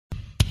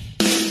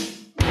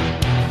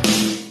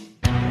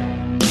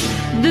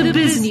The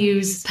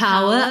BizNews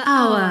Power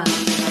Hour.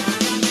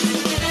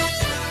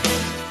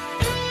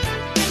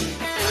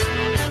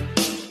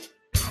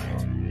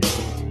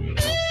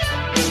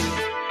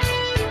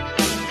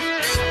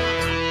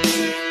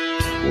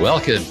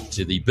 Welcome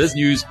to the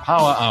BizNews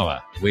Power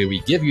Hour, where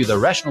we give you the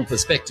rational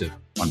perspective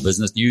on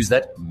business news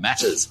that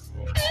matters.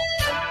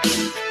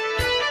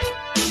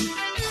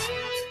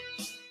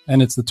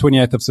 And it's the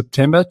 28th of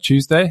September,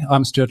 Tuesday.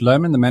 I'm Stuart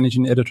Lowman, the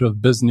managing editor of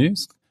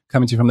BizNews,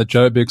 coming to you from the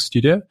Joburg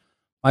studio.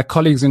 My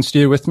colleagues in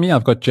studio with me,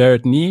 I've got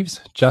Jared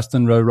Neves,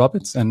 Justin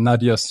Rowe-Roberts, and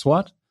Nadia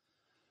Swat.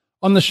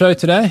 On the show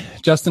today,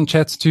 Justin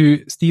chats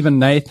to Stephen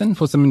Nathan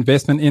for some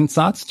investment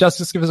insights.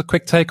 Just give us a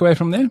quick takeaway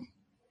from there.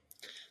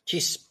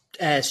 Geez,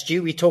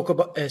 Stu, we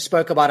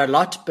spoke about a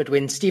lot, but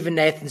when Stephen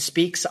Nathan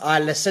speaks, I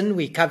listen.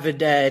 We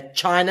covered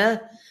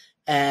China,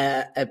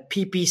 a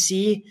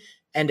PPC,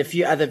 and a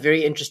few other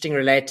very interesting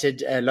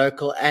related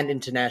local and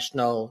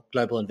international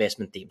global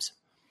investment themes.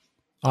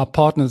 Our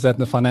partners at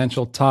the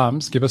Financial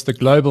Times give us the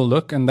global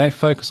look, and they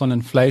focus on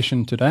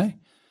inflation today.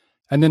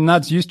 And then,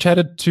 Nuds, you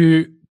chatted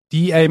to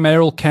DA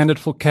mayoral candidate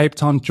for Cape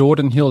Town,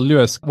 Geordin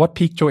Hill-Lewis. What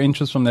piqued your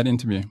interest from that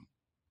interview?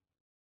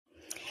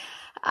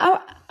 I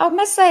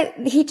must say,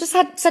 he just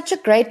had such a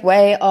great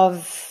way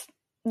of,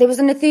 there was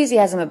an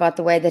enthusiasm about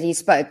the way that he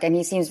spoke, and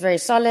he seems very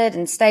solid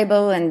and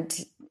stable, and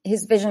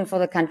his vision for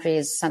the country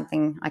is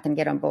something I can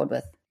get on board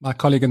with. My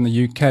colleague in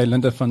the UK,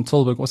 Linda van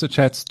Tilburg, also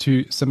chats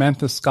to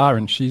Samantha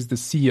Skyring. She's the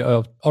CEO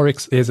of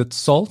Oryx Desert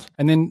Salt.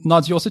 And then,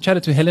 Nods, you also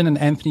chatted to Helen and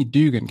Anthony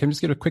Duigan. Can you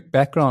just give a quick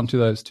background to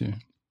those two?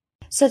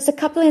 So it's a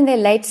couple in their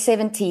late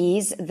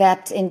 70s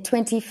that in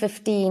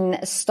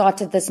 2015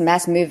 started this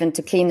mass movement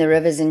to clean the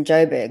rivers in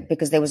Joburg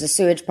because there was a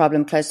sewage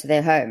problem close to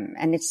their home.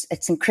 And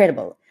it's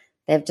incredible.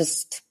 They've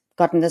just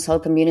gotten this whole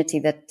community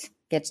that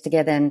gets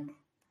together and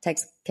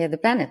takes care of the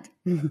planet.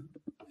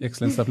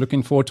 Excellent stuff.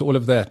 Looking forward to all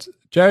of that.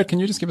 Jared, can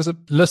you just give us a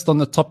list on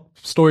the top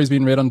stories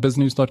being read on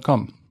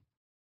biznews.com?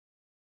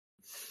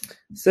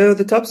 So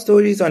the top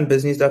stories on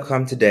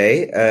biznews.com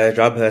today,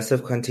 Rob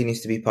Hersov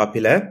continues to be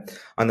popular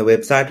on the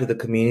website with the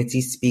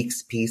Community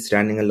Speaks piece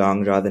running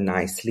along rather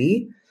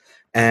nicely.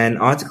 An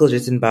article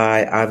written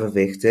by Ivor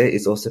Vector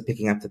is also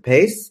picking up the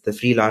pace. The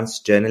freelance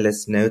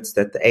journalist notes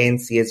that the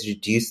ANC has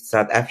reduced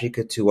South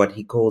Africa to what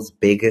he calls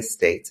beggar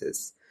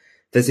status.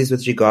 This is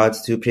with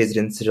regards to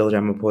President Cyril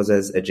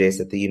Ramaphosa's address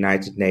at the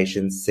United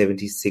Nations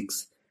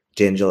 76th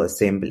General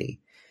Assembly.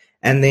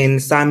 And then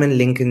Simon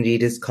Lincoln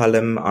Reader's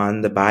column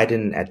on the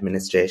Biden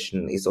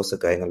administration is also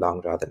going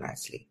along rather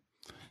nicely.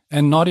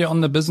 And Nadia,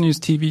 on the BizNews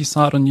TV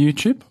side on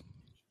YouTube?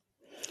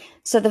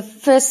 So the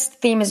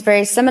first theme is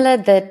very similar,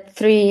 the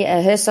 3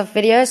 Hersov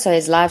videos, so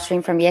his live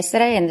stream from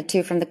yesterday and the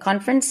 2 from the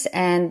conference.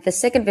 And the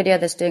second video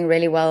that's doing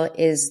really well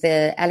is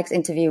the Alex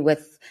interview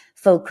with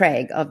Phil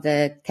Craig of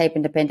the Cape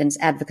Independence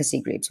advocacy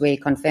groups, where he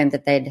confirmed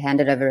that they'd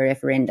handed over a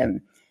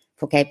referendum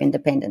for Cape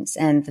independence.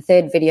 And the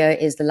third video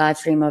is the live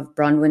stream of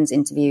Bronwyn's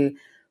interview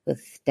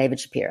with David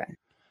Shapiro.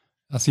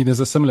 I see there's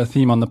a similar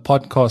theme on the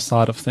podcast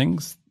side of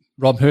things.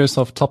 Rob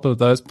Hersov, top of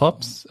those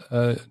pops.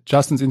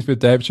 Justin's interview with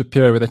David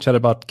Shapiro, where they chat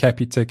about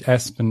Capitec,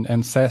 Aspen,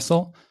 and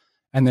Sasol.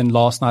 And then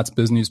last night's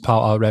BizNews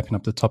Power Hour wrapping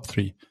up the top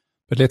 3.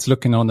 But let's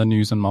look in on the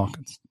news and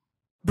markets.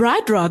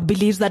 BrightRock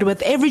believes that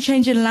with every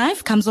change in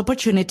life comes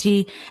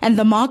opportunity, and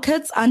the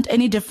markets aren't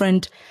any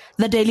different.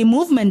 The daily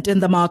movement in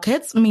the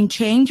markets mean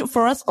change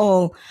for us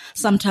all,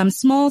 sometimes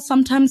small,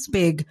 sometimes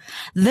big.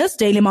 This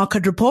daily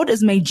market report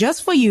is made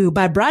just for you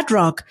by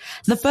BrightRock,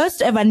 the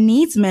first ever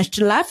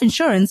needs-matched life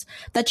insurance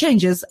that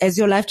changes as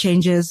your life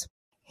changes.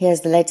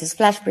 Here's the latest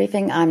flash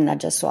briefing. I'm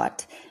Nadia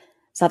Swat.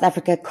 South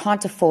Africa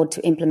can't afford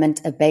to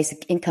implement a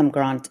basic income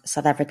grant,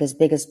 South Africa's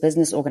biggest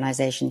business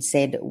organization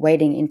said,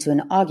 wading into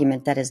an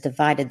argument that has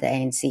divided the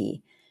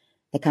ANC.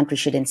 The country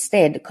should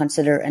instead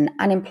consider an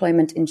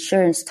unemployment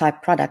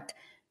insurance-type product,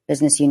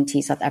 Business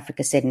Unity South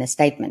Africa said in a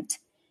statement.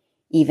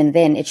 Even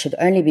then, it should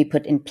only be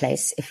put in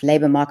place if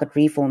labour market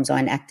reforms are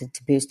enacted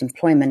to boost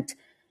employment,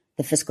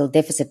 the fiscal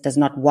deficit does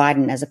not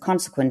widen as a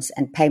consequence,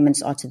 and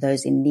payments are to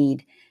those in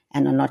need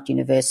and are not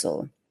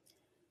universal.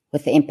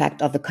 With the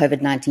impact of the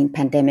COVID-19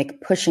 pandemic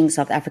pushing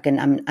South African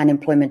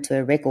unemployment to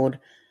a record,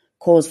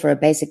 calls for a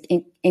basic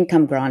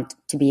income grant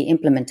to be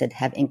implemented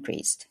have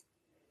increased.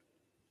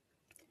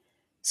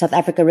 South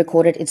Africa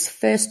recorded its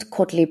first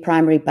quarterly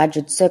primary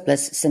budget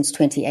surplus since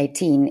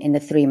 2018 in the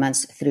 3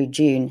 months through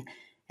June,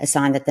 a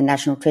sign that the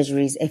National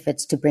Treasury's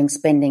efforts to bring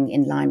spending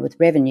in line with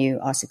revenue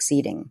are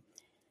succeeding.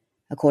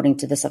 According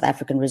to the South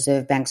African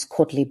Reserve Bank's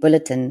quarterly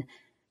bulletin,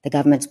 the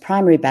government's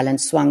primary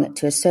balance swung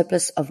to a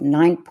surplus of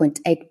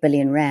 9.8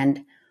 billion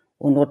rand,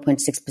 or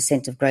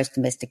 0.6% of gross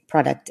domestic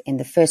product, in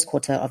the first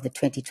quarter of the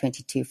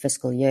 2022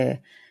 fiscal year,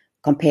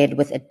 compared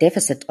with a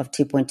deficit of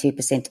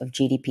 2.2% of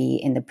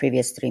GDP in the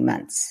previous 3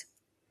 months.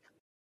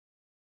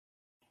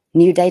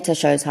 New data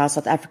shows how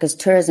South Africa's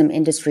tourism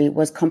industry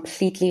was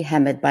completely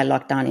hammered by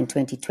lockdown in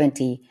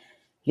 2020,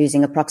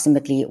 losing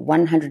approximately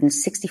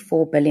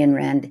 164 billion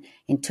rand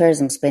in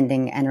tourism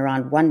spending and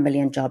around 1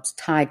 million jobs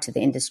tied to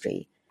the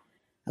industry.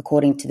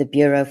 According to the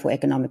Bureau for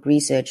Economic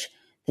Research,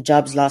 The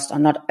jobs lost are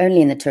not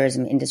only in the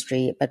tourism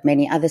industry, but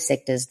many other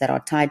sectors that are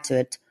tied to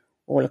it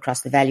all across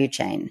the value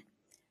chain.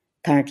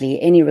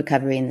 Currently, any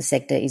recovery in the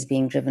sector is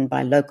being driven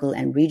by local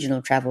and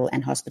regional travel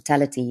and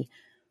hospitality,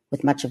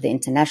 with much of the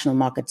international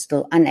market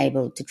still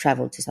unable to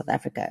travel to South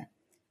Africa.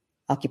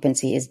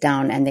 Occupancy is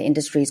down and the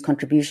industry's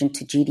contribution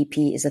to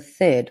GDP is a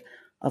third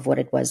of what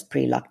it was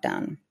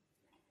pre-lockdown.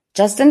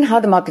 Justin, how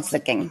are the markets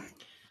looking?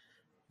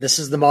 This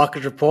is the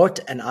market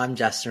report, and I'm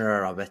Justin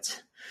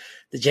Roberts.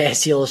 The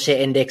JSE All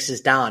Share Index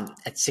is down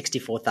at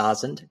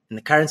 64,000. In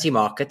the currency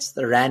markets,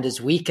 the rand is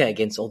weaker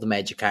against all the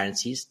major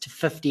currencies to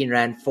 15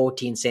 rand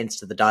 14 cents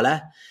to the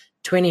dollar,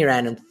 20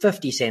 rand and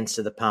 50 cents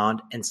to the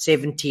pound, and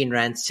 17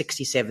 rand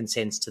 67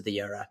 cents to the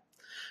euro.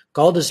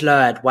 Gold is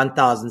lower at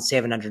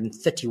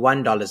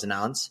 $1,731 an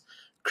ounce.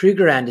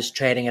 Kruger Rand is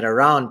trading at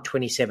around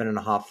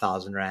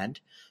 27,500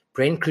 rand.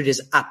 Brent crude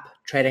is up,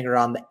 trading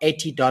around the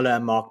 $80 a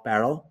mark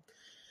barrel.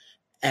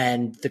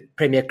 And the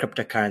premier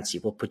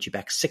cryptocurrency will put you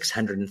back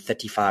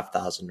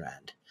 635,000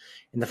 rand.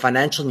 In the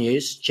financial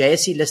news,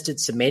 JSE-listed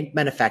cement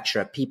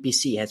manufacturer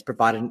PPC has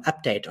provided an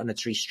update on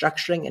its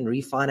restructuring and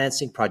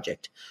refinancing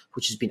project,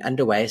 which has been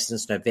underway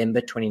since November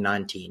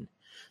 2019.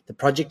 The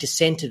project is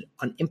centered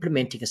on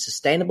implementing a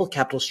sustainable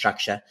capital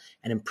structure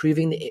and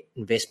improving the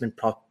investment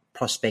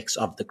prospects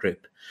of the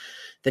group.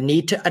 The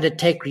need to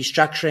undertake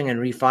restructuring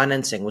and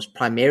refinancing was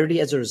primarily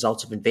as a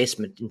result of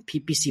investment in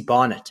PPC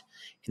Barnet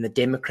in the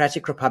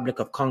Democratic Republic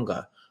of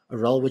Congo, a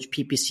role which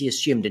PPC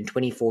assumed in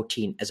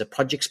 2014 as a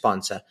project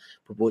sponsor,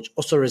 but which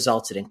also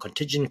resulted in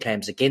contingent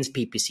claims against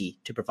PPC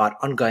to provide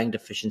ongoing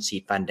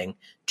deficiency funding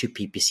to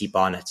PPC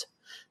Barnet.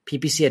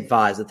 PPC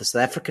advised that the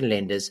South African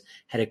lenders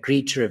had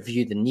agreed to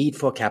review the need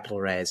for a capital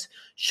raise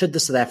should the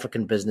South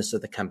African business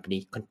of the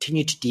company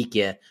continue to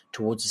de-gear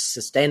towards a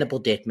sustainable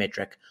debt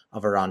metric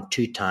of around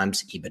 2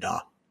 times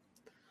EBITDA.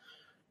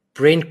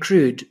 Brent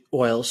crude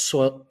oil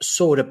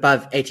soared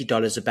above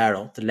 $80 a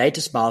barrel, the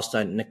latest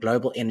milestone in a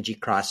global energy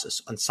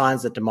crisis, on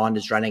signs that demand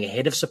is running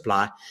ahead of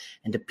supply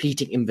and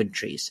depleting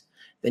inventories.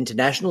 The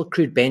international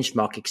crude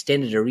benchmark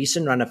extended a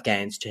recent run of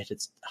gains to hit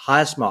its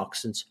highest mark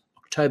since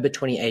October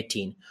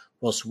 2018,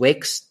 whilst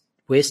West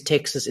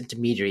Texas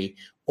Intermediary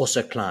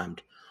also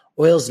climbed.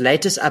 Oil's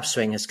latest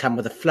upswing has come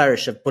with a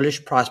flourish of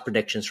bullish price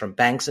predictions from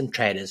banks and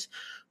traders,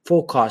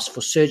 forecasts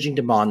for surging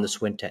demand this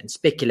winter, and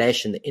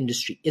speculation the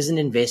industry isn't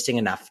investing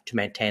enough to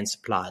maintain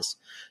supplies.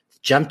 The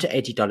jump to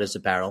 $80 a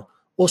barrel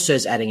also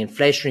is adding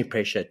inflationary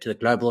pressure to the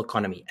global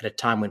economy at a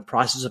time when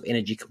prices of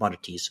energy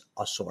commodities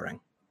are soaring.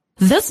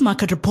 This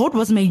market report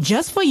was made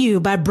just for you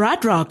by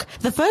Bradrock,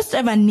 the first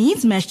ever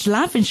needs-matched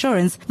life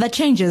insurance that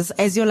changes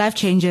as your life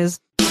changes.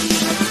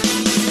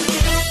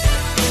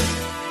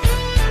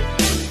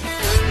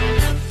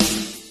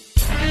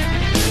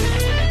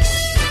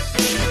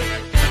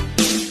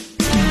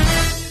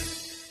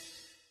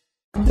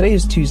 Today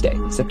is Tuesday,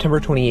 September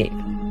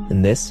 28th,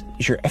 and this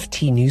is your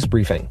FT News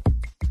Briefing.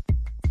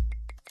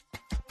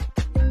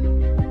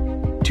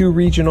 2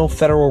 regional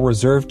Federal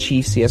Reserve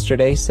chiefs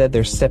yesterday said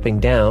they're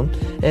stepping down,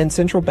 and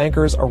central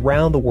bankers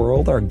around the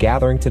world are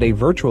gathering today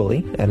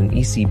virtually at an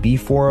ECB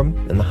forum,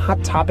 and the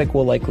hot topic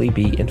will likely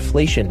be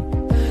inflation.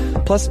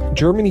 Plus,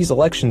 Germany's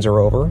elections are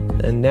over,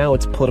 and now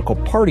its political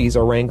parties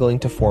are wrangling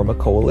to form a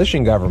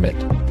coalition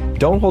government.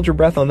 Don't hold your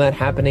breath on that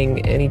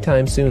happening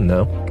anytime soon,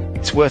 though.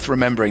 It's worth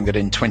remembering that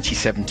in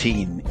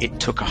 2017, it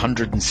took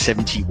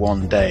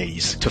 171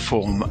 days to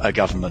form a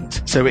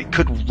government, so it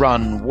could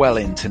run well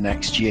into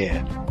next year.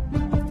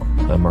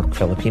 I'm Mark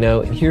Filipino,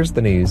 and here's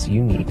the news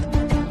you need.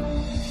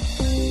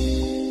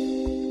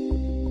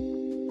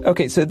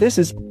 Okay, so this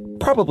is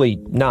probably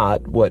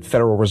not what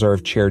Federal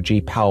Reserve Chair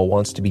G. Powell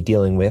wants to be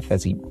dealing with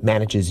as he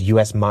manages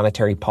U.S.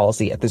 monetary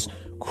policy at this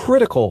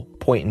critical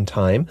point in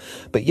time.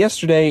 But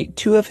yesterday,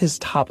 2 of his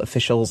top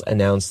officials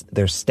announced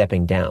they're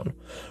stepping down.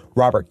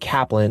 Robert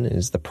Kaplan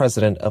is the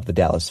president of the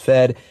Dallas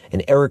Fed,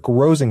 and Eric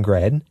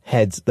Rosengren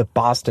heads the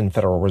Boston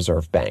Federal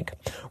Reserve Bank.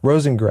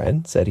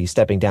 Rosengren said he's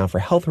stepping down for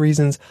health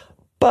reasons,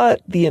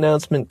 but the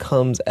announcement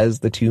comes as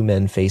the 2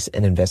 men face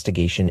an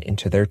investigation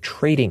into their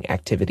trading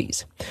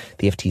activities.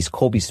 The FT's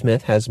Colby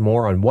Smith has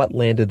more on what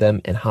landed them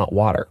in hot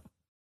water.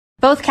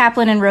 Both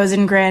Kaplan and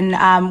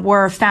Rosengren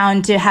were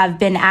found to have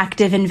been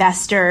active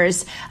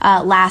investors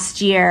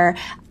last year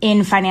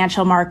in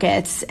financial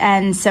markets.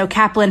 And so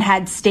Kaplan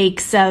had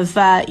stakes of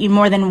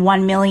more than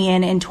 1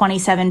 million in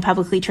 27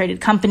 publicly traded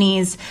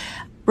companies.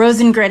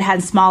 Rosengren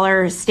had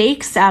smaller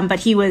stakes, but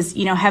he was,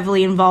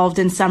 heavily involved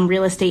in some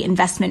real estate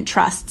investment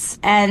trusts.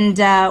 And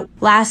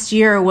last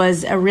year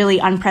was a really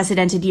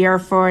unprecedented year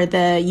for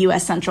the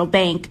U.S. Central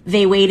Bank.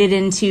 They waded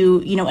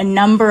into, a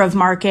number of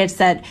markets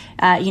that,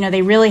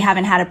 they really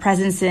haven't had a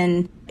presence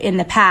in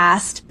the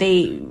past.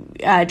 They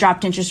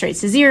dropped interest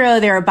rates to 0.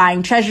 They were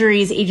buying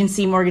treasuries,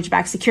 agency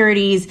mortgage-backed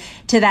securities.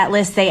 To that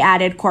list, they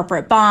added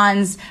corporate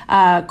bonds,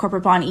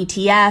 corporate bond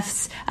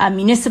ETFs,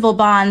 municipal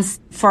bonds.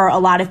 For a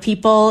lot of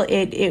people,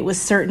 it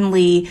was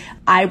certainly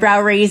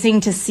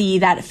eyebrow-raising to see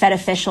that Fed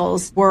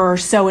officials were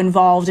so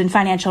involved in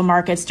financial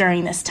markets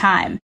during this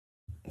time.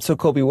 So,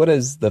 Colby, what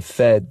has the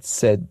Fed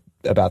said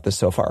about this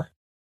so far?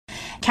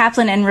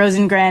 Kaplan and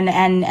Rosengren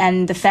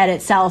and the Fed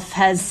itself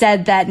has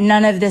said that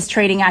none of this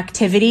trading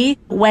activity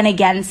went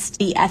against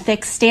the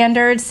ethics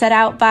standards set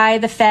out by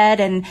the Fed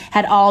and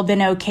had all been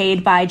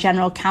okayed by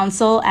general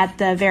counsel at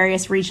the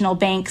various regional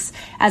banks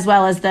as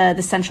well as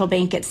the central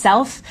bank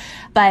itself.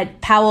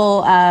 But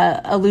Powell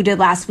alluded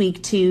last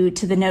week to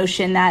the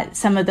notion that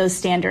some of those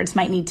standards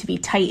might need to be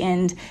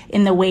tightened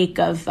in the wake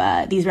of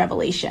these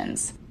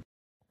revelations.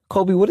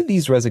 Colby, what do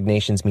these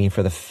resignations mean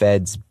for the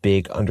Fed's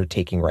big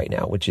undertaking right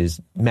now, which is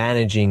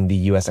managing the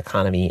U.S.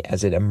 economy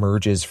as it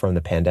emerges from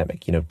the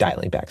pandemic?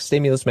 Dialing back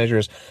stimulus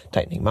measures,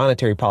 tightening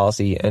monetary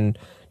policy, and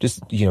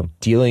just,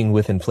 dealing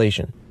with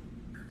inflation.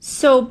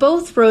 So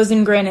both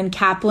Rosengren and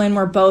Kaplan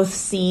were both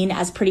seen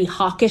as pretty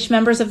hawkish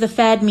members of the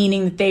Fed,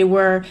 meaning that they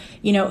were,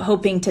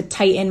 hoping to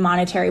tighten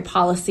monetary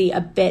policy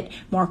a bit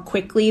more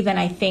quickly than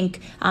I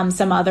think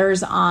some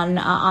others on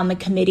the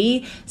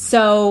committee.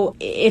 So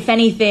if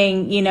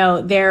anything,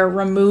 their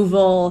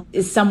removal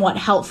is somewhat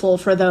helpful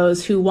for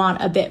those who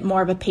want a bit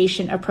more of a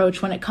patient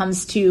approach when it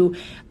comes to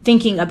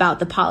thinking about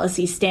the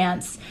policy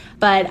stance.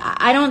 But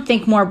I don't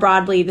think more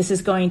broadly this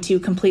is going to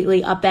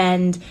completely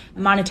upend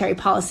monetary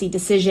policy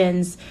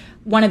decisions.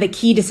 One of the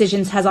key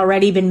decisions has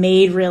already been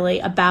made really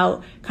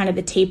about kind of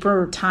the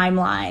taper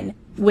timeline,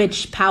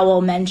 which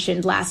Powell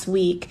mentioned last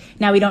week.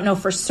 Now, we don't know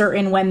for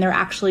certain when they're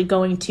actually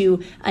going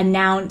to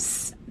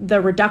announce the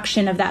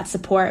reduction of that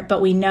support,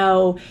 but we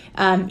know,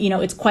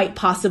 it's quite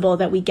possible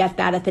that we get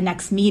that at the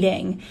next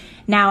meeting.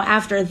 Now,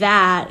 after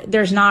that,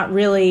 there's not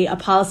really a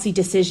policy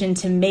decision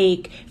to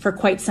make for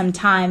quite some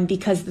time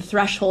because the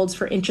thresholds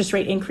for interest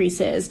rate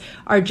increases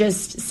are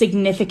just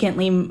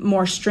significantly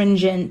more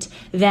stringent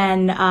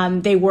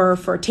than they were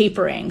for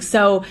tapering.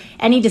 So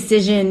any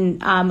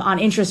decision on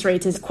interest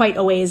rates is quite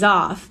a ways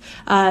off,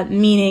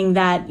 meaning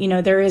that,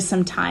 there is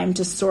some time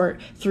to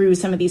sort through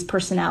some of these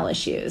personnel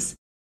issues.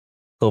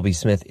 Colby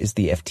Smith is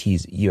the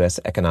FT's U.S.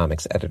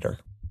 economics editor.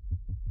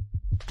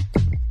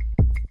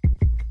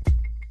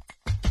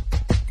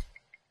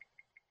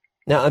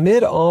 Now,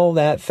 amid all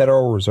that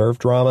Federal Reserve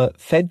drama,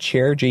 Fed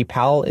Chair Jay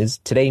Powell is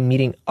today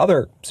meeting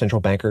other central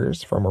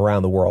bankers from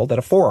around the world at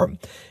a forum.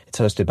 It's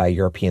hosted by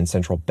European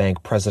Central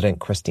Bank President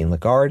Christine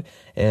Lagarde,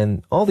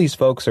 and all these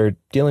folks are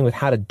dealing with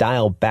how to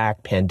dial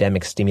back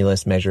pandemic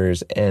stimulus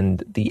measures,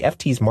 and the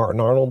FT's Martin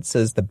Arnold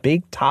says the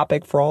big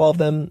topic for all of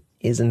them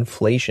is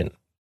inflation.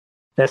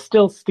 They're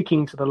still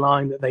sticking to the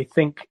line that they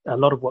think a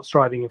lot of what's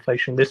driving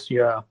inflation this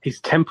year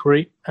is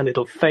temporary and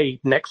it'll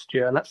fade next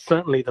year. And that's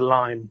certainly the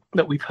line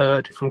that we've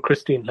heard from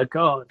Christine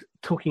Lagarde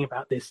talking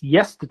about this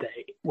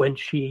yesterday when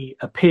she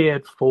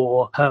appeared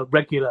for her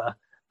regular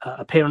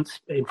appearance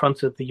in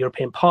front of the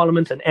European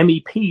Parliament, and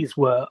MEPs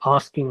were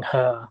asking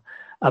her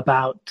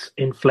about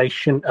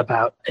inflation,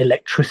 about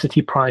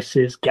electricity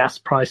prices, gas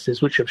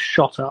prices, which have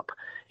shot up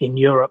in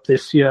Europe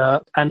this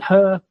year. And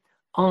her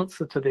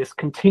answer to this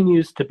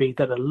continues to be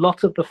that a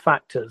lot of the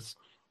factors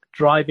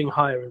driving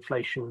higher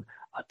inflation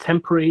are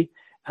temporary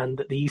and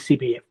that the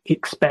ECB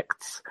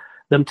expects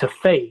them to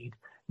fade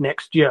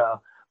next year.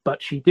 But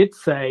she did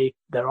say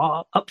there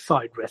are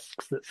upside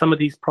risks, that some of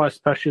these price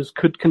pressures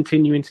could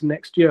continue into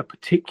next year,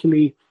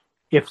 particularly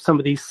if some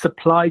of these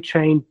supply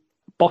chain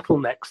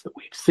bottlenecks that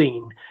we've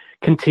seen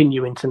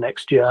continue into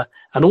next year.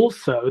 And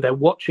also they're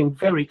watching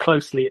very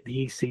closely at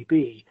the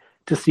ECB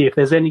to see if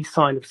there's any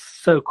sign of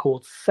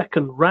so-called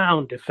second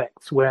round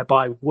effects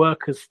whereby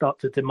workers start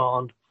to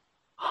demand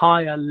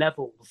higher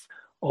levels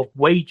of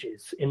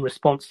wages in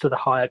response to the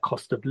higher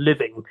cost of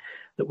living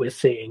that we're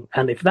seeing.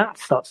 And if that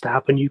starts to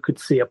happen, you could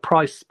see a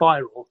price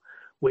spiral,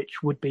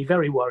 which would be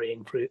very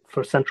worrying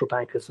for central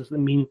bankers, as it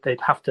means they'd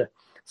have to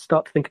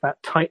start to think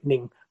about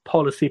tightening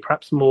policy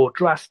perhaps more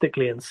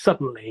drastically and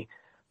suddenly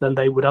than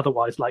they would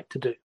otherwise like to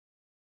do.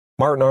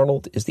 Martin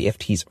Arnold is the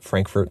FT's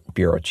Frankfurt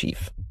bureau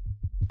chief.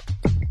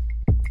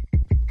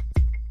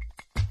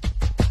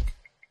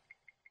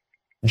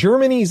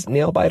 Germany's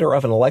nail-biter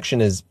of an election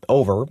is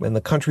over, and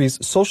the country's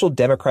Social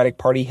Democratic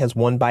Party has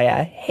won by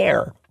a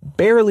hair,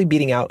 barely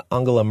beating out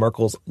Angela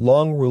Merkel's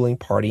long-ruling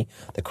party,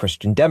 the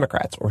Christian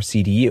Democrats, or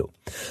CDU.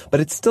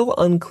 But it's still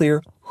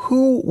unclear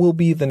who will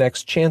be the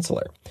next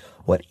chancellor.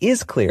 What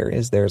is clear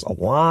is there's a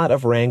lot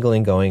of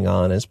wrangling going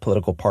on as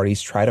political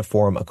parties try to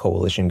form a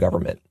coalition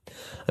government.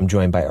 I'm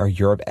joined by our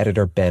Europe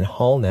editor, Ben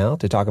Hall, now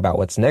to talk about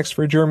what's next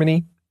for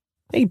Germany.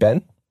 Hey,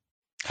 Ben.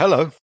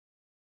 Hello.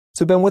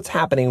 So, Ben, what's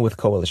happening with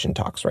coalition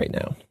talks right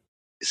now?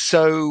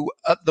 So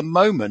at the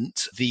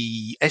moment,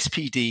 the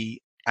SPD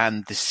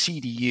and the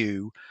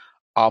CDU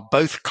are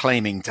both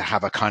claiming to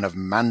have a kind of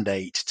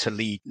mandate to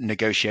lead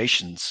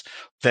negotiations,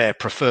 their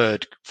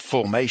preferred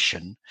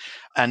formation.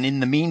 And in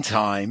the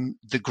meantime,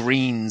 the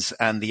Greens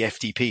and the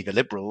FDP, the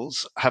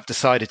Liberals, have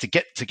decided to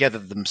get together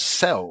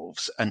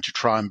themselves and to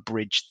try and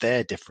bridge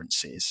their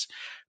differences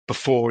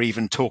before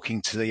even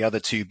talking to the other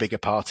two bigger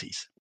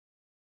parties.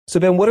 So,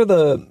 Ben, what are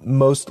the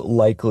most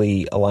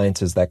likely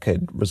alliances that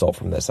could result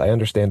from this? I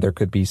understand there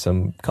could be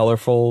some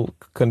colorful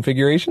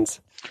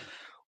configurations.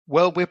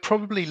 Well, we're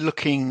probably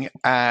looking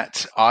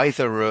at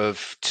either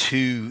of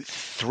two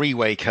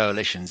three-way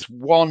coalitions.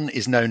 One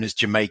is known as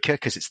Jamaica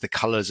because it's the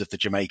colours of the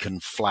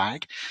Jamaican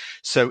flag.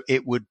 So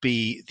it would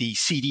be the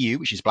CDU,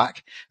 which is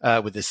black,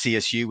 with the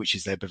CSU, which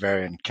is their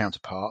Bavarian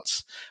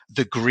counterparts,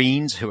 the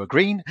Greens, who are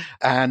green,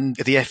 and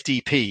the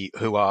FDP,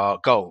 who are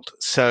gold.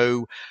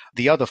 So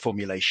the other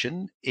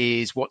formulation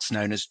is what's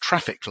known as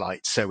traffic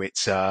lights. So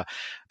it's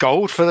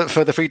gold for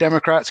the Free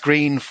Democrats,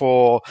 green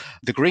for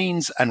the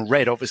Greens, and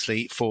red,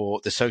 obviously, for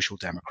the Social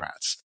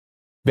Democrats.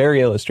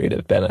 Very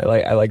illustrative, Ben.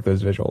 I like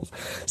those visuals.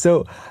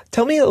 So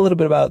tell me a little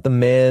bit about the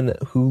man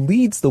who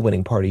leads the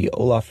winning party,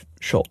 Olaf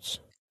Scholz.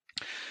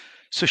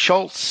 So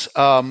Scholz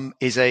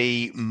is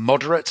a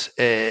moderate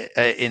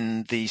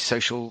in the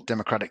social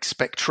democratic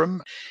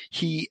spectrum.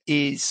 He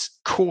is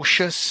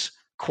cautious,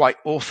 quite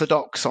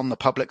orthodox on the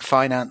public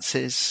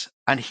finances,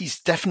 and he's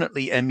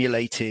definitely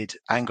emulated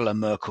Angela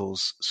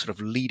Merkel's sort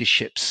of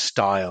leadership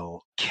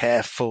style,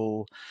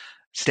 careful,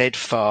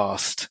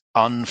 steadfast,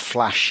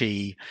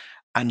 unflashy,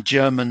 and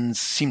Germans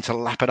seem to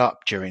lap it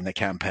up during the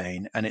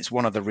campaign, and it's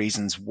one of the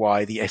reasons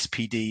why the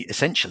SPD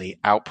essentially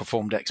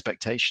outperformed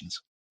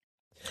expectations.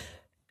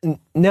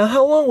 Now,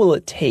 how long will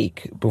it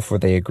take before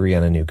they agree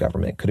on a new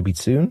government? Could it be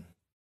soon?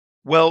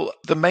 Well,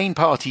 the main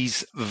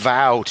parties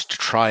vowed to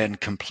try and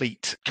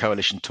complete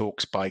coalition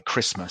talks by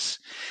Christmas.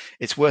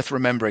 It's worth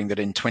remembering that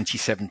in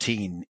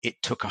 2017,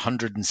 it took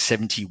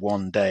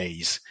 171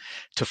 days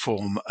to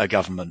form a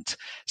government.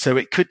 So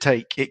it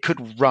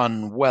could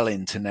run well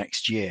into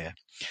next year.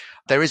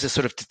 There is a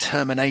sort of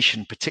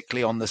determination,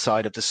 particularly on the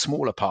side of the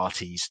smaller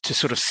parties, to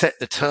sort of set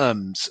the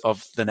terms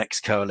of the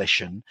next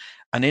coalition.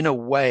 And in a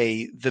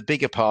way, the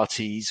bigger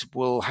parties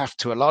will have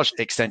to a large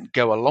extent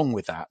go along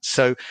with that.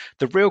 So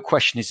the real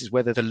question is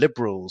whether the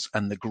Liberals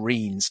and the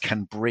Greens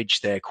can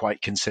bridge their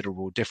quite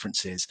considerable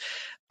differences.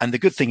 And the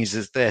good thing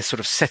is they're sort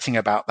of setting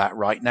about that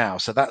right now.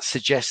 So that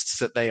suggests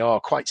that they are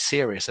quite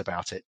serious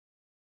about it.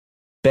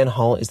 Ben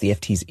Hall is the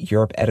FT's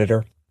Europe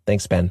editor.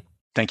 Thanks, Ben.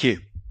 Thank you.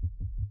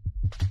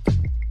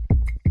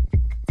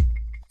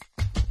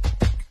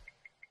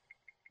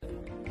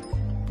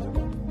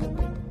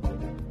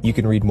 You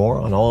can read more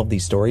on all of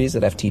these stories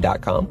at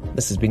FT.com.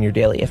 This has been your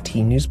daily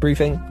FT News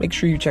Briefing. Make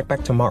sure you check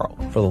back tomorrow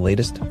for the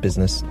latest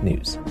business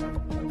news.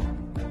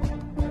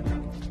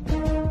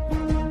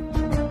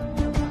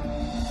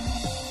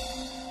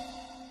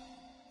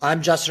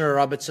 I'm Justin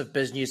Roberts of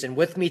BizNews, and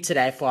with me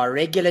today for our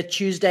regular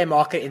Tuesday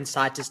Market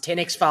Insight is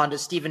 10X founder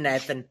Stephen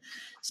Nathan.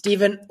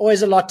 Stephen,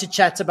 always a lot to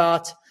chat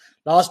about.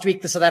 Last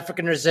week, the South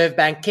African Reserve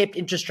Bank kept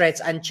interest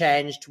rates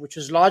unchanged, which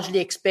was largely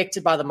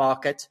expected by the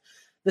market.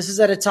 This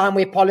is at a time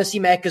where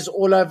policymakers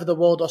all over the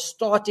world are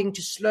starting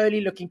to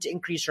slowly looking to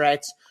increase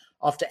rates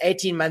after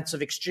 18 months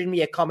of extremely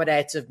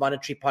accommodative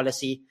monetary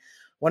policy.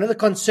 One of the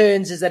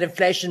concerns is that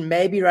inflation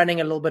may be running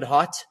a little bit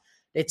hot.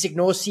 Let's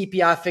ignore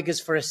CPI figures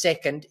for a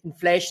second.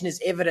 Inflation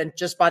is evident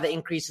just by the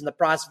increase in the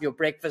price of your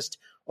breakfast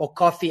or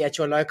coffee at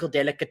your local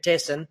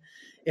delicatessen.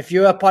 If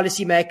you were a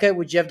policymaker,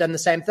 would you have done the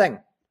same thing?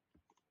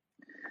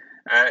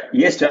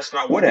 Yes, Justin,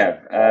 I would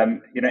have.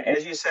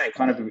 As you say,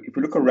 kind of, if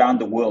you look around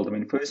the world, I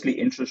mean, firstly,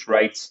 interest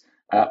rates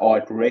are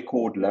at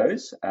record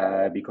lows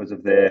because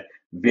of the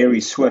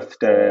very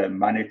swift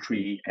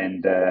monetary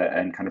and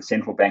kind of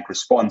central bank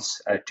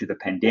response to the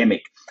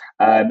pandemic.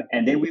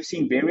 And then we've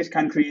seen various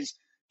countries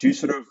do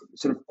sort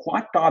of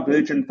quite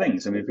divergent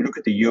things. I mean, if you look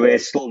at the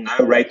US, still no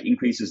rate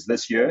increases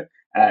this year,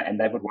 and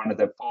they've got one of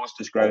the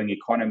fastest growing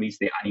economies.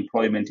 Their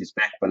unemployment is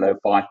back below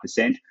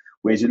 5%.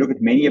 Whereas you look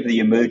at many of the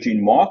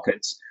emerging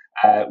markets,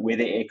 where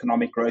the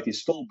economic growth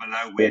is still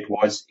below where it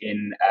was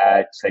in,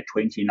 say,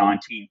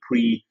 2019,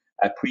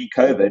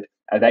 pre-COVID,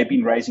 they've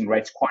been raising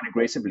rates quite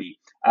aggressively.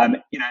 And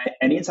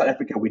in South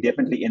Africa, we're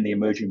definitely in the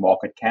emerging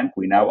market camp.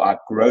 We know our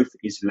growth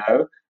is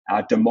low,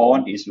 our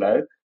demand is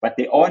low, but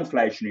there are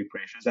inflationary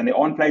pressures, and there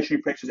are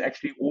inflationary pressures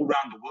actually all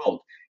around the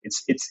world.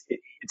 It's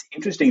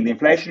interesting. The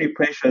inflationary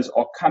pressures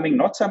are coming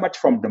not so much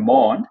from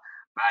demand,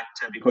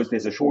 but because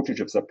there's a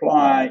shortage of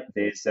supply,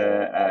 there's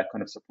a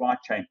kind of supply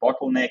chain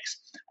bottlenecks.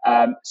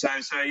 So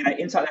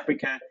in South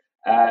Africa,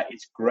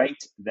 it's great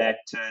that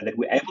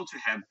we're able to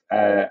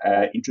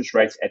have interest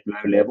rates at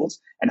low levels,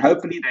 and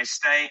hopefully they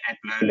stay at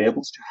low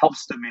levels to help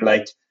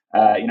stimulate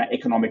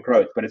economic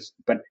growth.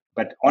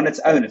 But on its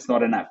own, it's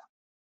not enough.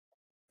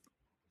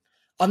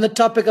 On the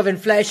topic of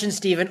inflation,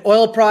 Stephen,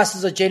 oil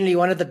prices are generally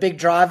one of the big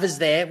drivers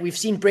there. We've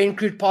seen Brent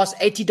crude pass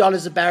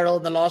 $80 a barrel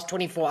in the last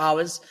 24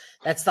 hours.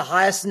 That's the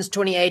highest since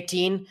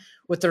 2018.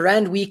 With the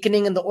rand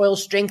weakening and the oil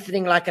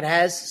strengthening like it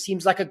has,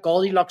 seems like a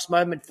Goldilocks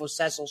moment for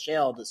Sasol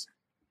shareholders.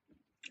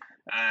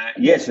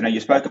 Yes, you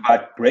spoke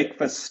about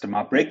breakfast.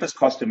 My breakfast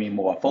costed me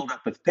more. I filled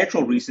up with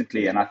petrol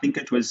recently, and I think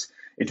it was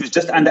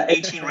just under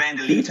 18 rand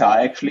a litre.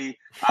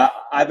 I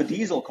have a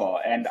diesel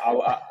car, and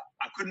I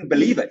couldn't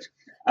believe it.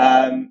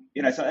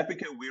 South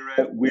Africa,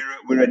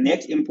 we're a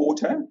net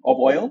importer of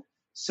oil.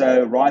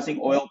 So rising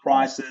oil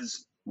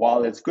prices,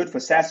 while it's good for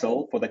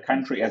Sasol, for the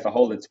country as a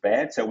whole, it's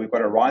bad. So we've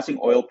got a rising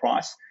oil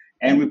price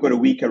and we've got a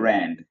weaker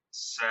rand.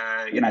 So,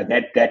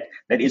 that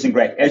isn't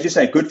great. As you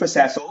say, good for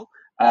Sasol.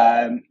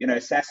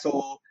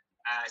 Sasol's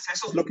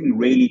looking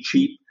really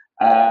cheap.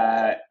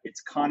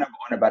 It's kind of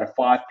on about a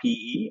 5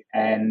 PE,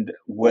 and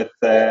with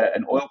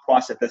an oil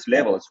price at this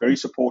level, it's very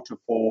supportive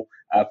for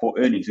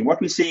earnings. And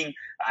what we're seeing,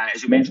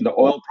 as you mentioned, the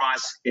oil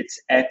price, it's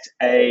at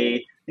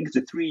I think it's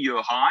a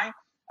 3-year high.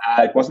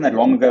 It wasn't that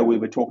long ago we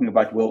were talking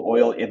about, will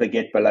oil ever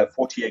get below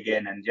 40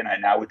 again? And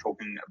now we're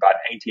talking about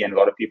 80, and a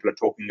lot of people are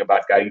talking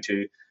about going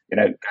to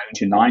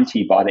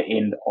 90 by the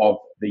end of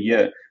the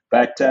year.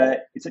 But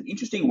it's an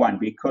interesting one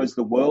because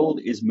the world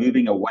is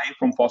moving away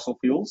from fossil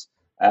fuels.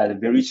 The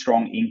very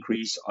strong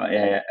increased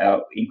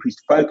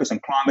focus on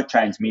climate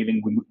change,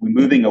 we're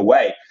moving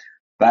away.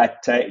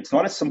 But it's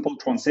not a simple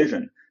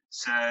transition.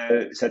 So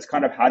it's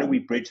kind of, how do we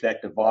bridge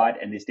that divide?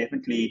 And there's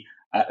definitely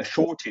a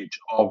shortage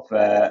of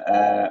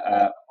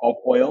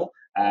oil,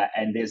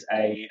 and there's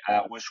a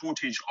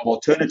shortage of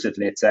alternatives,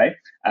 let's say,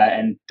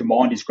 and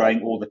demand is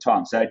growing all the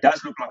time. So it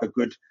does look like a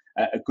good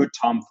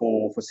time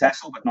for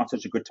Sasol, but not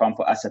such a good time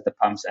for us at the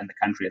pumps and the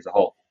country as a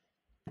whole.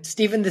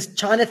 Stephen, this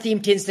China theme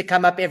tends to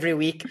come up every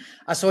week.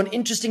 I saw an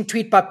interesting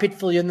tweet by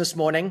Pitfall Yun this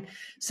morning.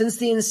 Since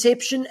the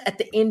inception at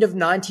the end of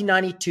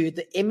 1992,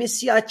 the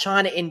MSCI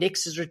China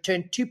Index has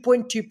returned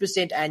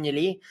 2.2%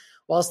 annually,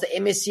 whilst the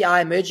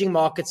MSCI Emerging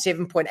Markets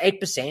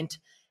 7.8%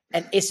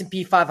 and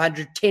S&P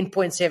 500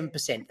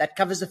 10.7%. That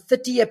covers a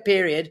 30-year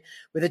period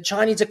where the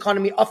Chinese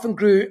economy often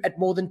grew at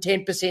more than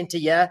 10% a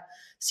year.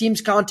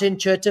 Seems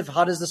counterintuitive.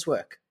 How does this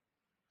work?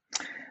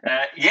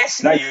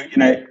 Yes, no,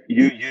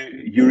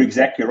 you're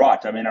exactly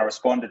right. I mean, I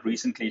responded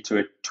recently to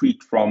a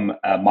tweet from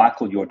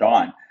Michael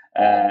Geordin,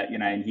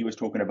 and he was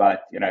talking about,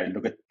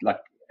 look at, like,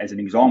 as an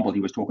example,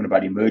 he was talking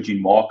about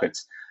emerging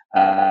markets,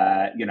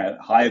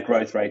 higher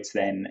growth rates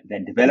than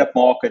developed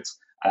markets,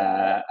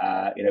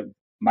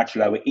 much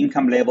lower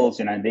income levels,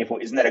 and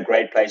therefore, isn't that a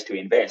great place to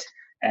invest?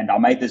 And I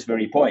made this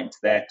very point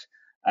that,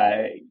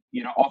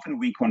 often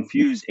we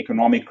confuse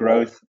economic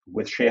growth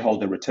with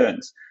shareholder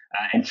returns.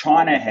 And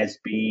China has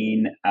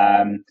been,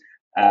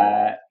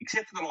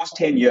 except for the last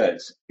 10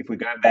 years, if we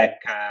go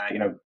back,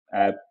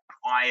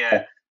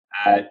 prior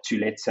to,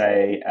 let's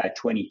say,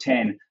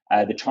 2010,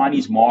 the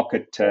Chinese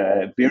market,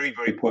 very,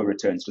 very poor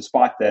returns,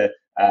 despite the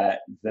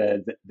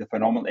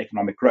phenomenal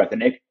economic growth.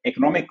 And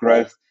economic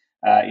growth,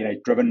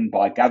 driven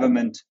by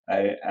government,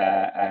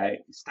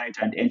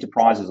 state-owned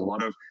enterprises, a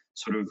lot of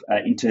sort of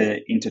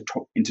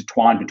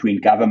intertwined between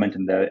government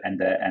and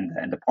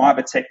the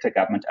private sector.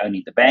 Government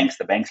owning the banks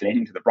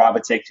lending to the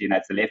private sector.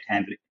 It's the left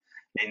hand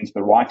lending to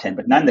the right hand.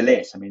 But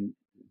nonetheless, I mean,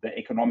 the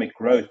economic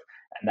growth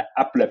and the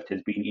uplift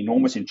has been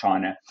enormous in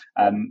China.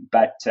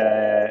 But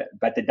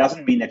that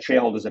doesn't mean that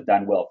shareholders have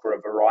done well for a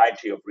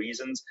variety of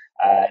reasons.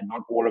 It's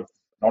not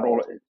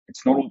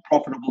all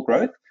profitable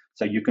growth.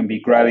 So you can be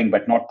growing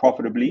but not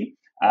profitably.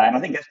 And I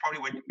think that's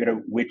probably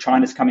where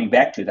China's coming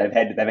back to. They've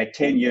had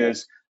 10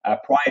 years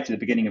prior to the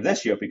beginning of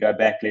this year. If we go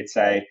back, let's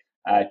say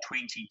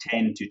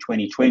 2010 to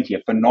 2020,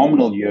 a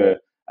phenomenal year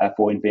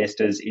for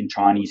investors in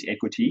Chinese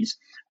equities.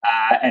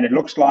 And it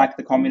looks like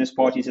the Communist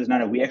Party says,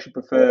 no, we actually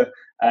prefer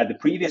the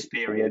previous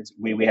periods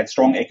where we had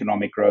strong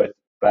economic growth,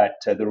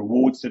 but the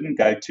rewards didn't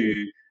go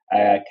to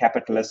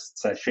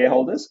capitalists,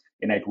 shareholders,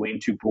 it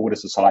went to broader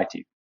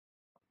society.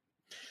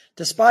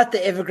 Despite the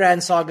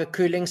Evergrande saga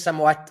cooling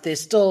somewhat, there's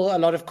still a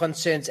lot of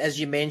concerns, as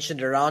you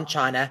mentioned, around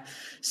China.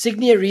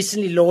 Signia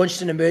recently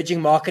launched an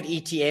emerging market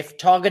ETF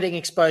targeting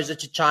exposure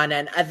to China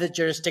and other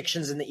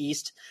jurisdictions in the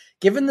East.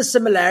 Given the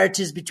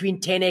similarities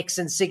between 10X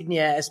and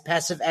Signia as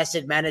passive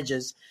asset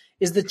managers,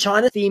 is the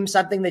China theme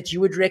something that you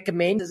would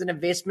recommend as an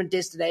investment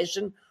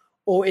destination,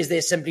 or is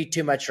there simply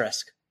too much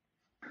risk?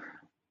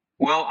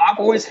 Well, I've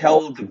always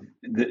held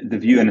the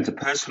view, and it's a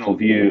personal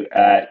view,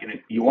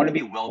 you want to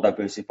be well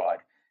diversified.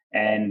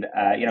 And,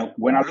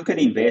 when I look at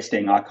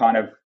investing, I kind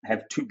of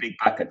have two big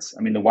buckets.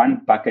 I mean, the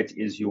one bucket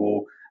is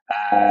your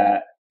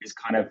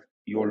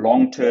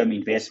long-term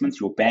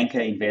investments, your banker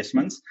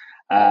investments,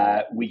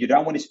 where you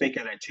don't want to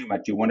speculate too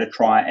much. You want to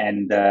try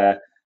and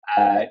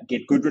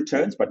get good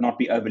returns, but not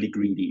be overly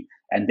greedy.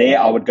 And there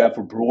I would go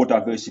for broad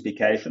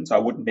diversification. So I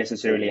wouldn't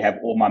necessarily have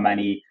all my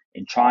money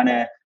in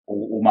China or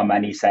all my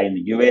money, say, in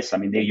the US. I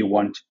mean, there you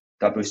want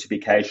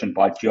diversification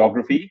by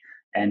geography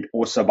and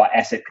also by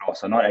asset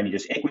class. So not only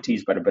just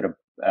equities, but a bit of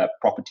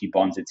property,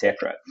 bonds,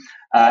 etc.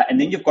 And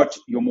then you've got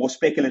your more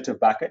speculative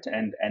bucket,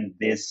 and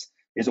there's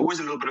always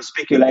a little bit of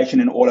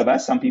speculation in all of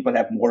us. Some people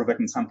have more of it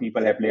and some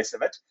people have less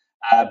of it.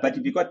 But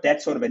if you've got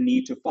that sort of a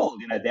need to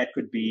fold, that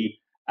could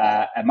be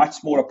a much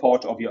smaller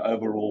part of your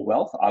overall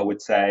wealth. I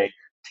would say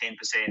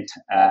 10%,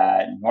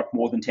 not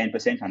more than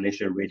 10%, unless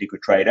you're a really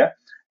good trader.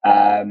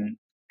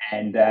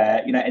 And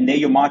there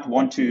you might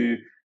want to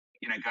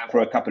go for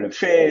a couple of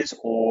shares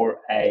or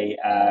a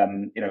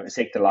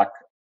sector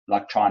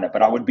like China.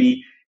 But I would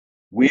be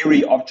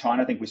wary of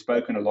China. I think we've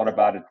spoken a lot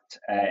about it,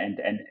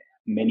 and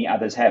many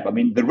others have. I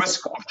mean, the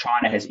risk of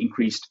China has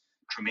increased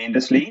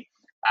tremendously.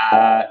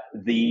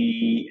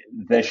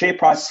 The share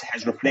price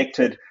has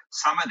reflected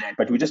some of that,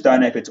 but we just don't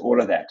know if it's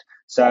all of that.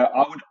 So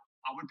I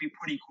would be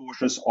pretty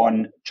cautious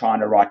on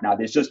China right now.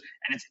 There's just,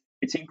 and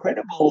it's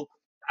incredible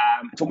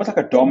it's almost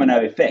like a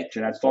domino effect.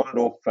 It started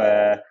off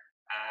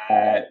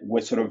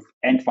with sort of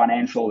Ant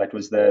Financial, that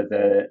was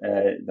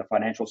the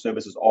financial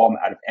services arm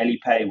out of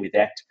Alipay, with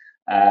that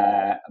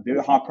a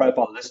very high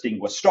profile listing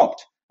was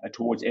stopped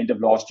towards end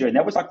of last year, and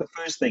that was like the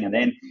first thing. And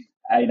then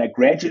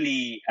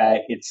gradually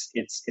it's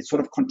sort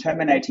of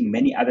contaminating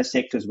many other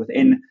sectors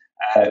within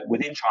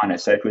China.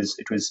 So it was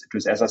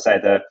as I say,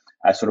 the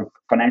sort of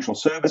financial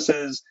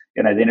services.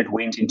 Then it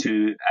went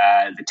into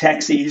the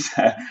taxis.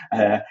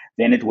 Then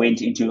it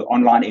went into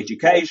online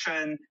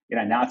education.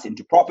 Now it's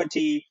into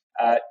property.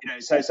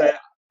 So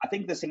I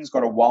think this thing's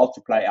got a while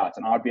to play out,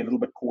 and I'd be a little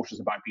bit cautious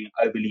about being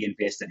overly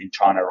invested in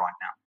China right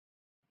now.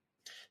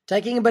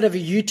 Taking a bit of a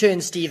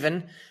U-turn,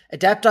 Stephen,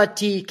 Adapt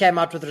IT came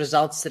out with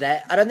results today.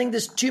 I don't think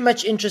there's too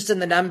much interest in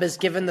the numbers,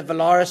 given the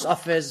Valaris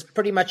offer is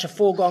pretty much a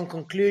foregone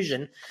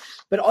conclusion.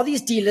 But are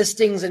these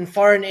delistings and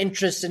foreign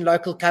interests in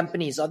local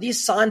companies, are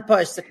these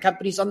signposts that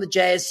companies on the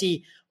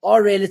JSE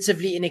are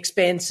relatively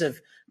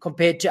inexpensive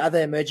compared to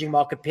other emerging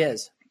market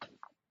peers?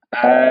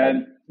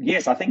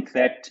 Yes, I think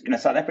that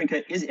South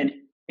Africa is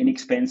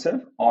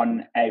inexpensive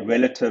on a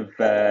relative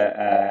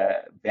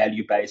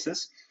value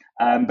basis.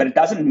 But it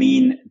doesn't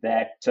mean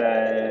that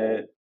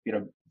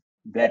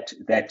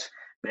that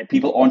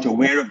people aren't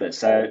aware of this.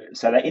 So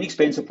they're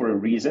inexpensive for a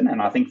reason,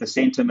 and I think the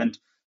sentiment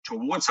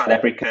towards South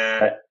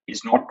Africa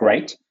is not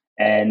great,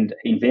 and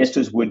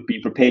investors would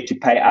be prepared to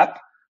pay up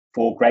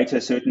for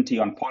greater certainty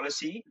on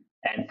policy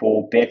and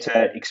for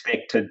better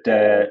expected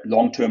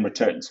long-term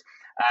returns.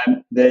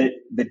 The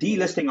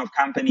delisting of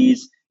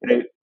companies,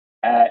 it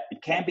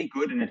can be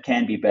good and it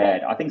can be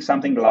bad. I think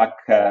something like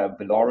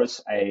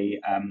Valaris,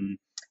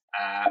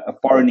 a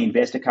foreign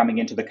investor coming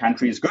into the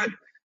country, is good,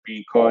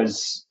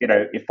 because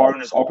if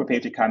foreigners are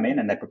prepared to come in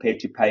and they're prepared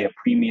to pay a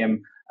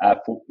premium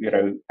for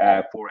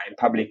a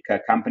public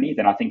company,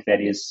 then I think that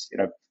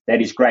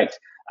is great.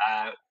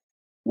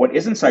 What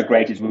isn't so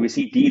great is when we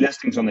see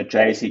delistings on the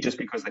JSE just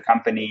because the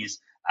companies,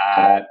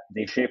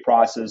 their share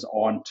prices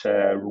aren't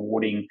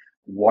rewarding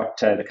what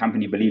the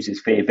company believes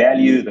is fair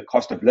value. The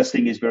cost of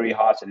listing is very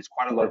high, so there's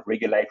quite a lot of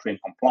regulatory and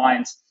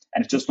compliance,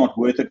 and it's just not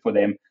worth it for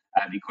them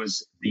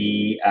because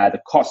the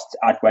costs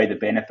outweigh the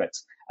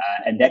benefits,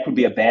 and that would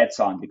be a bad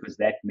sign, because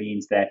that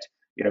means that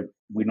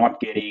we're not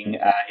getting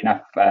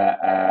enough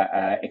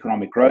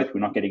economic growth,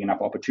 we're not getting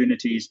enough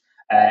opportunities,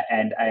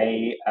 and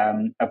a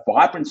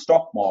vibrant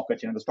stock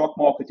market. The stock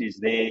market is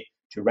there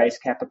to raise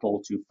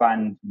capital to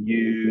fund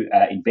new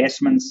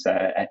investments,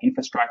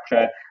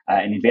 infrastructure,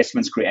 and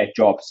investments create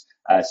jobs.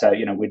 So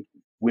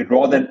we'd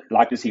rather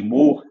like to see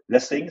more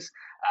listings,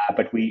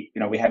 but we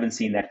haven't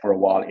seen that for a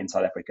while in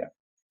South Africa.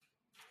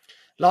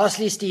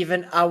 Lastly,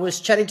 Stephen, I was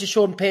chatting to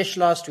Sean Pesh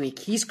last week.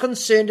 He's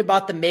concerned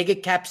about the mega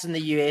caps in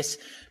the US,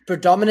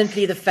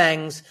 predominantly the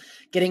FANGs,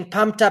 getting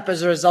pumped up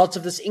as a result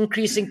of this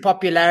increasing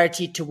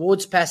popularity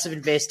towards passive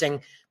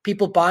investing,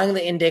 people buying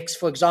the index,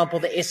 for example,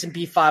 the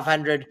S&P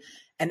 500,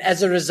 and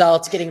as a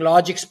result, getting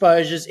large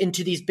exposures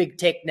into these big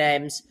tech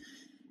names.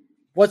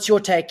 What's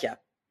your take here?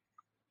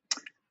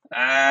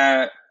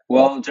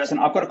 Well, Justin,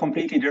 I've got a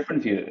completely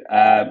different view.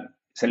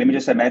 So let me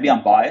just say, maybe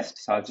I'm biased,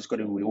 so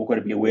we all got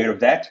to be aware of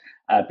that,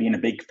 being a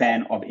big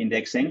fan of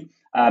indexing.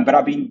 But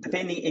I've been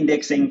defending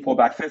indexing for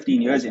about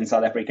 15 years in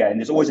South Africa, and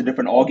there's always a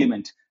different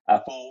argument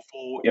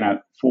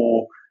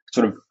for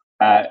sort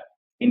of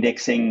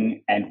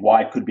indexing and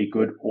why it could be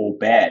good or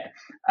bad.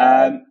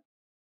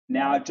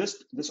 Now,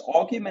 just this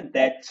argument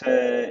that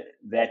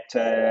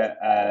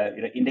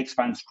index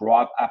funds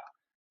drive up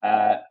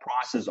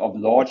prices of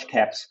large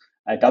caps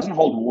doesn't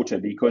hold water,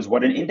 because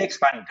what an index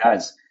fund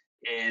does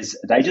is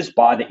they just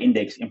buy the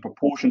index in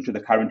proportion to the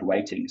current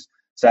weightings.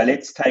 So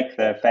let's take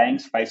the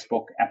FANGs,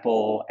 Facebook,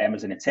 Apple,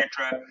 Amazon, etc.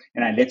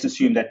 And let's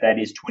assume that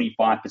is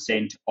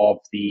 25% of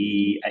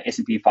the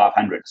S&P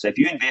 500. So if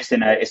you invest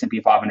in a S&P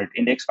 500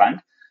 index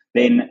fund,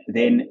 then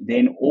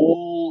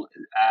all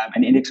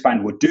an index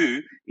fund would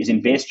do is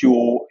invest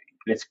your,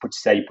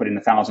 say you put in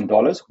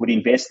 $1,000, would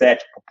invest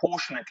that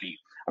proportionately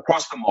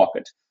across the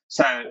market.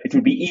 So it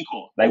would be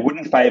equal. They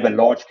wouldn't favor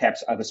large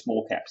caps over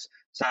small caps.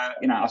 So,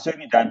 I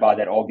certainly don't buy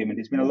that argument.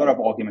 There's been a lot of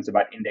arguments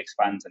about index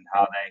funds and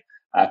how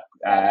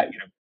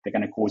they're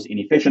going to cause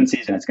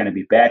inefficiencies and it's going to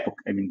be bad.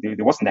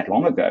 There wasn't that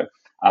long ago.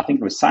 I think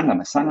it was a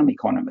Sanlam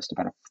economist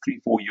about 3-4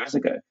 years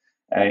ago,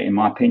 in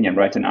my opinion,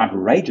 wrote an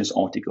outrageous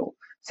article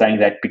saying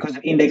that because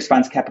of index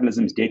funds,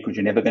 capitalism is dead because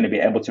you're never going to be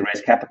able to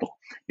raise capital.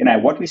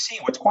 What we see,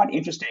 what's quite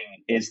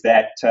interesting is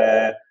that,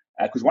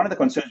 because one of the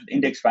concerns with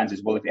index funds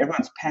is, well, if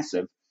everyone's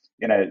passive,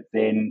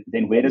 then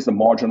where does the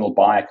marginal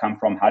buyer come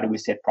from? How do we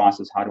set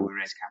prices? How do we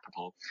raise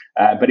capital?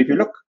 But if you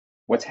look,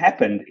 what's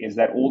happened is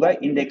that although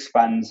index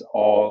funds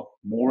are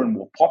more and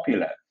more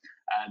popular,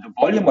 the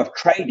volume of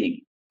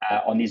trading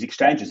on these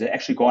exchanges has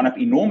actually gone up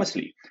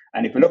enormously.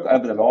 And if you look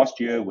over the last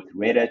year with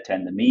Reddit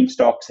and the meme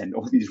stocks and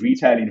all these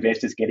retail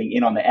investors getting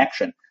in on the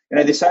action,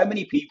 there's so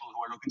many people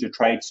who are looking to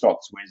trade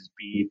stocks, whether it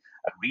be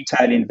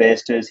retail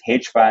investors,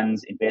 hedge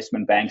funds,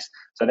 investment banks.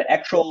 So the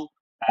actual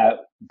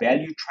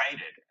value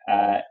traded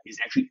is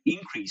actually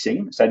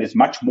increasing. So there's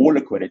much more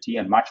liquidity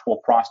and much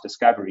more price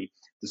discovery,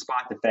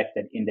 despite the fact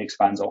that index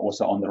funds are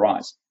also on the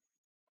rise.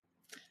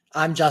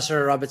 I'm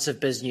Joshua Roberts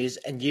of BizNews,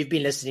 and you've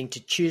been listening to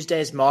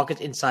Tuesday's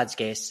Market Insights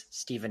guest,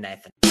 Stephen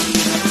Nathan.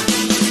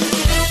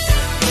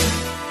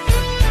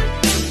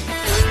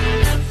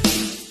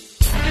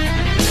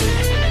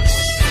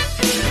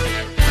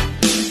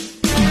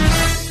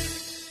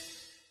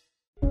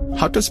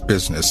 How does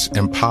business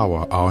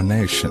empower our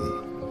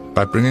nation?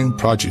 By bringing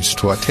produce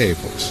to our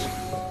tables,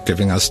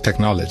 giving us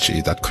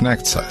technology that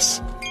connects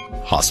us,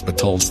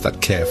 hospitals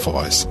that care for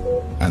us,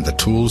 and the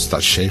tools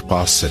that shape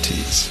our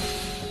cities.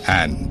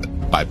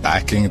 And by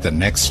backing the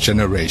next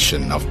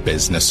generation of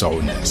business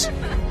owners.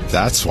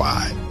 That's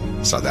why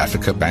South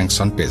Africa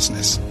banks on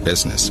business.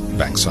 Business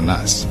banks on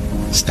us.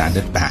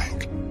 Standard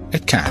Bank.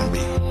 It can be.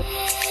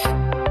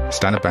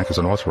 Standard Bank is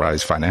an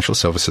authorized financial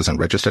services and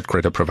registered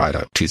credit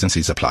provider. T's and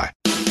C's apply.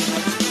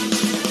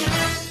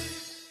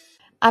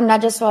 I'm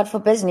Nadia Swart for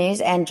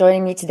BizNews, and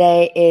joining me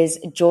today is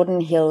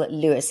Geordin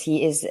Hill-Lewis.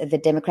 He is the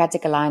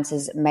Democratic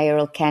Alliance's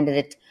mayoral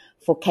candidate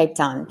for Cape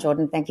Town.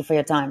 Geordin, thank you for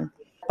your time.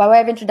 By way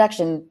of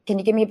introduction, can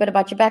you give me a bit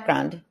about your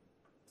background?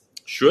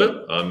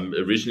 Sure. I'm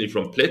originally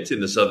from Plet in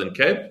the Southern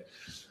Cape.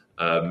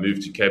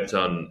 Moved to Cape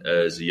Town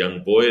as a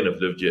young boy and have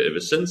lived here ever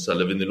since. I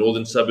live in the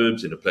northern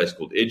suburbs in a place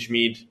called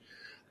Edgemead.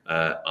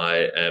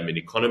 I am an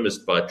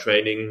economist by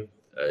training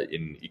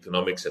in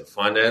economics and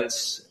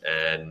finance,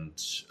 and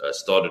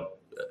started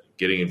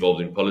getting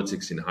involved in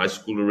politics in high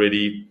school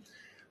already.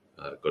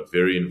 Got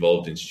very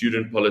involved in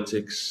student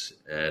politics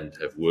and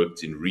have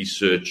worked in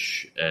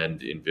research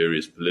and in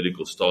various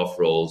political staff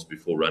roles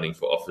before running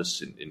for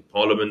office in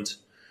Parliament,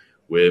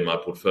 where my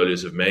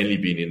portfolios have mainly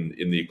been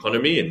in the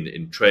economy,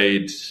 in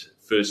trade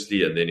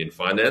firstly, and then in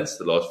finance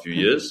the last few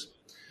years.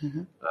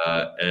 Mm-hmm.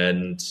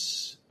 And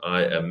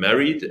I am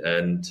married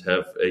and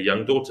have a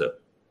young daughter.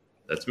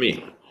 That's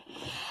me.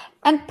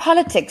 And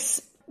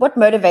politics, what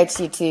motivates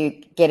you to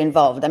get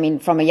involved? I mean,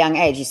 from a young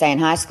age, you say in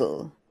high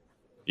school.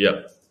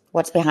 Yeah.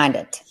 What's behind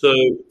it? So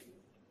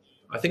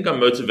I think I'm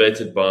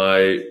motivated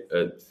by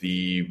a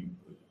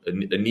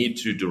need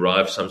to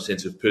derive some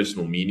sense of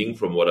personal meaning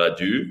from what I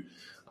do.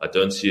 I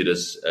don't see it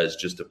as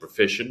just a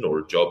profession or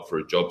a job for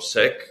a job's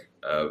sake.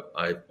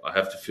 I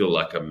have to feel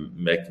like I'm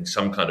making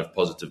some kind of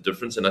positive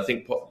difference. And I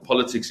think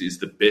politics is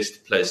the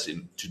best place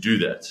to do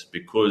that,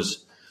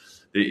 because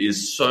there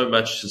is so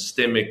much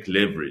systemic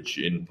leverage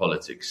in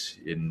politics.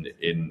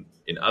 In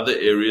other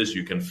areas,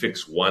 you can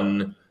fix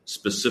one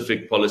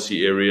specific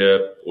policy area,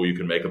 or you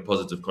can make a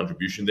positive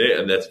contribution there,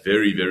 and that's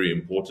very, very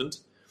important.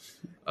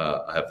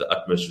 I have the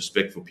utmost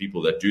respect for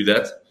people that do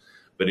that.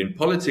 But in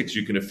politics,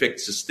 you can affect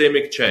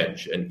systemic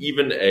change, and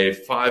even a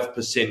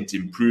 5%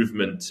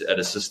 improvement at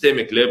a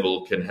systemic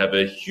level can have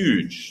a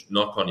huge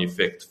knock-on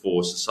effect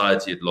for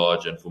society at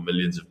large and for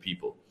millions of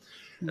people.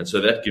 And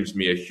so that gives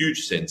me a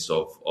huge sense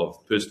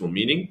of personal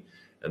meaning,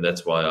 and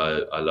that's why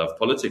I love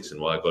politics and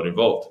why I got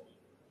involved.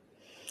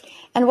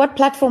 And what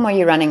platform are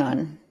you running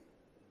on?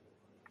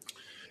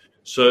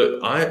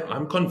 So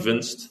I'm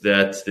convinced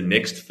that the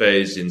next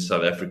phase in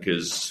South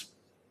Africa's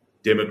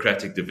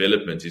democratic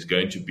development is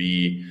going to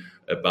be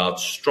about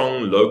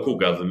strong local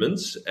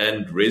governments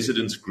and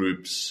residents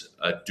groups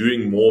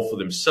doing more for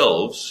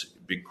themselves,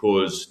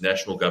 because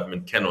national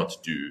government cannot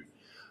do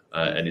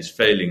and is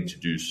failing to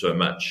do so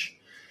much.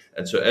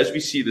 And so as we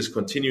see this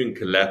continuing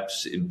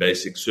collapse in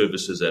basic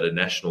services at a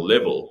national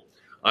level,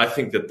 I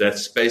think that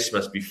space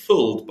must be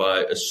filled by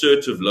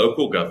assertive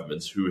local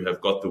governments who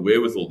have got the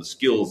wherewithal, the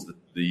skills,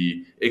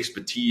 the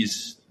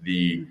expertise,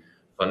 the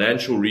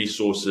financial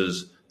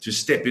resources to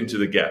step into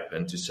the gap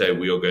and to say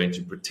we are going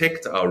to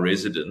protect our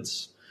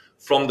residents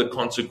from the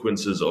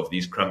consequences of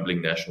these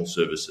crumbling national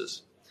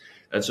services.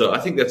 And so I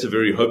think that's a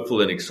very hopeful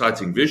and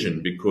exciting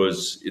vision,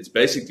 because it's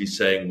basically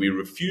saying we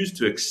refuse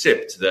to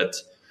accept that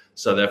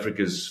South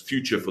Africa's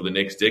future for the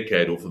next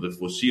decade or for the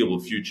foreseeable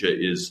future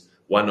is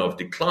one of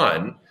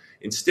decline.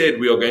 Instead,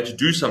 we are going to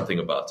do something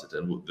about it.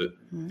 And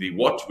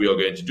what we are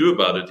going to do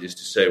about it is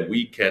to say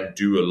we can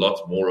do a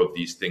lot more of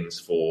these things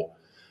for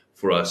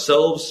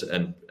ourselves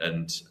and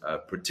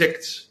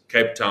protect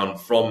Cape Town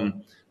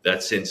from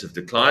that sense of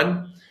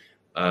decline.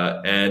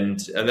 And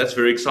that's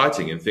very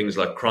exciting in things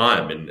like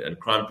crime and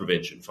crime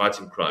prevention,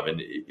 fighting crime,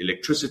 and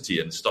electricity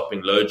and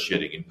stopping load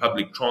shedding, in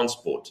public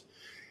transport,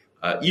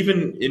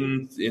 even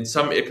in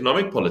some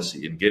economic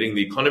policy, in getting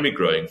the economy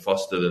growing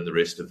faster than the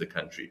rest of the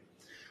country.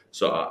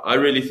 So I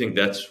really think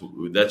that's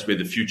where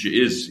the future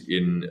is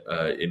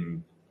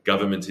in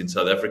government in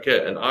South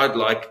Africa, and I'd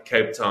like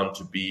Cape Town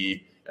to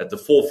be at the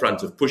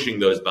forefront of pushing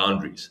those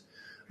boundaries,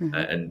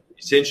 and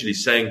essentially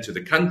saying to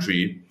the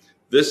country,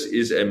 this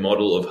is a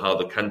model of how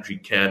the country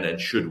can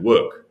and should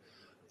work,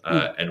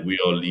 and we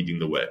are leading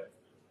the way.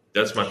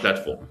 That's my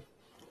platform.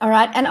 All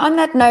right. And on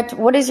that note,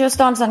 what is your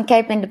stance on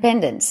Cape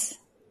independence?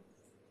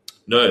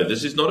 No,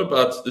 this is not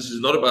about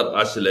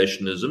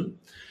isolationism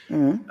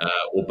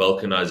or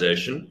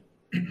balkanization.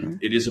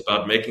 It is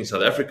about making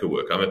South Africa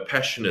work. I'm a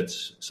passionate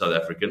South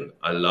African.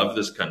 I love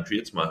this country.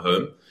 It's my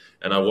home,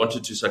 and I want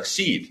it to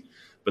succeed.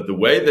 But the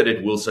way that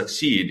it will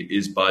succeed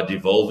is by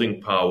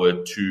devolving power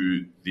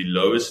to the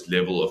lowest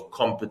level of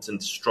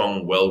competent,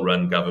 strong,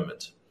 well-run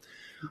government.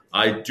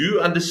 I do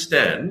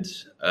understand,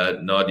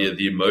 Nadia,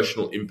 the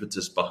emotional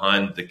impetus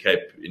behind the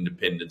Cape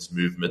independence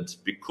movement,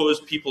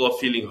 because people are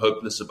feeling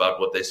hopeless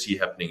about what they see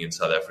happening in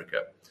South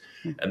Africa.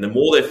 And the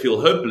more they feel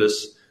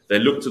hopeless, they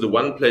look to the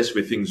one place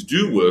where things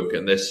do work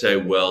and they say,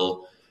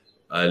 well,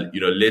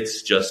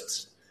 let's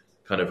just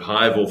kind of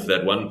hive off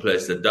that one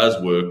place that does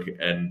work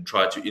and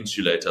try to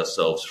insulate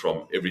ourselves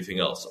from everything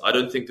else. I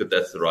don't think that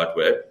that's the right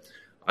way.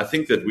 I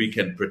think that we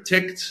can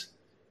protect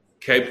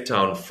Cape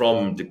Town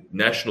from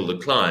national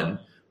decline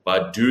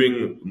by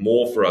doing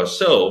more for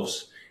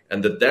ourselves,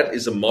 and that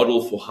is a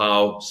model for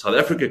how South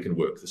Africa can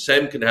work. The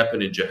same can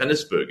happen in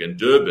Johannesburg and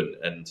Durban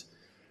and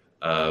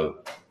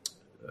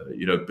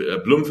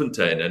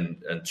Bloemfontein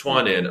and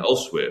Tshwane and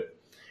elsewhere,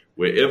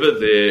 wherever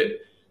there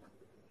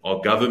are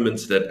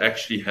governments that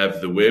actually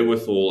have the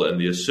wherewithal and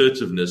the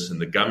assertiveness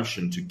and the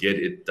gumption to get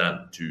it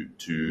done,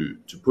 to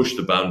push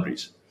the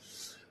boundaries.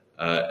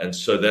 And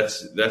so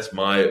that's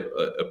my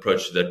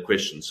approach to that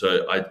question.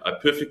 So I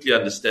perfectly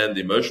understand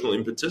the emotional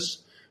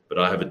impetus, but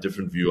I have a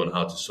different view on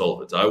how to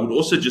solve it. I would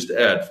also just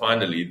add,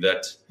 finally,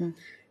 that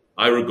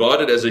I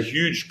regard it as a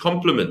huge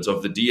compliment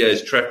of the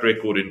DA's track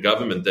record in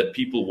government that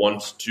people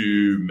want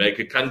to make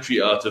a country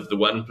out of the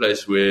one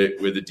place where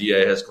the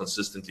DA has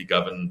consistently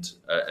governed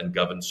and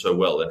governed so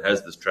well and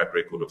has this track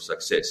record of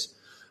success.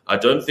 I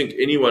don't think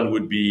anyone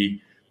would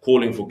be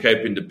calling for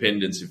Cape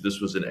independence if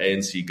this was an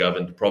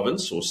ANC-governed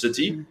province or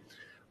city.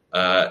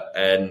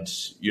 Then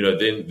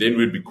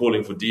we'd be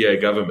calling for DA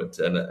government,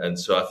 and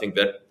so I think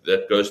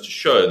that goes to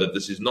show that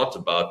this is not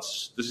about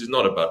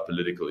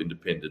political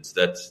independence.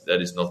 That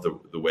is not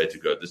the way to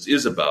go. This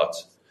is about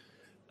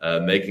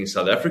making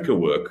South Africa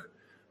work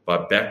by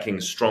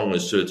backing strong,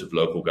 assertive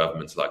local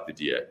governments like the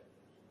DA.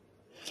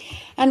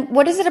 And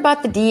what is it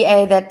about the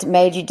DA that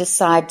made you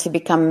decide to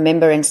become a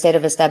member instead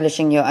of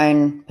establishing your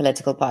own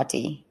political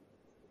party?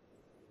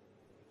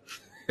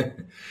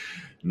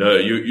 No,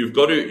 you've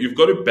got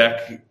to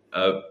back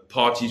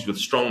parties with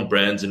strong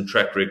brands and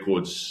track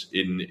records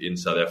in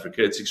South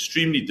Africa. It's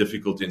extremely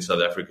difficult in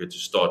South Africa to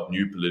start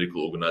new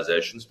political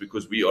organizations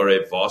because we are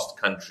a vast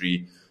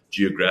country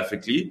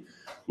geographically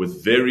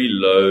with very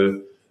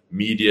low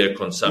media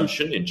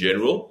consumption in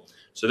general.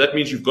 So that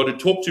means you've got to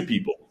talk to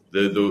people.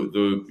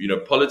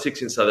 The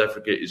politics in South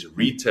Africa is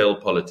retail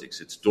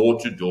politics. It's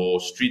door to door,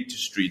 street to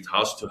street,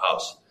 house to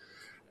house.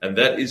 And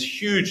that is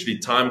hugely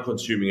time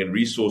consuming and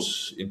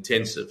resource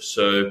intensive.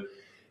 So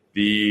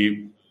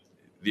the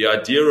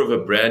idea of a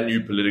brand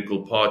new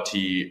political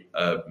party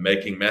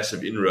making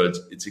massive inroads,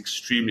 it's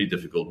extremely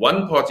difficult.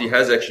 One party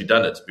has actually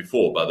done it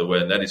before, by the way,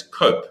 and that is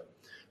COPE,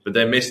 but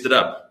they messed it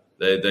up.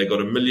 They got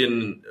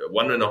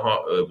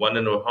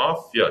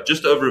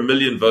just over 1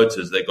 million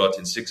voters they got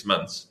in 6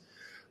 months,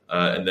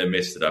 and they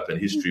messed it up, and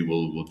history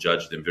will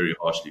judge them very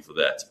harshly for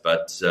that.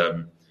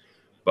 So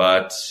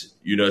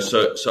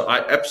I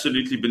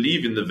absolutely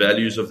believe in the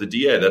values of the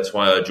DA. That's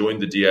why I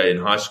joined the DA in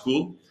high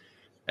school.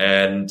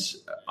 And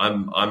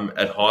I'm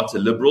at heart a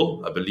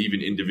liberal. I believe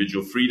in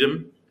individual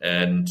freedom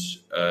and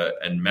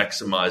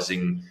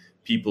maximizing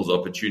people's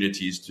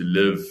opportunities to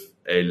live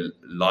a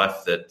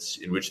life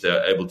in which they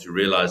are able to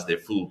realize their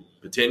full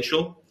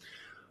potential.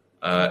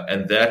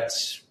 And that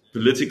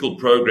political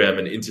program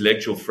and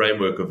intellectual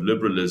framework of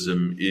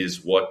liberalism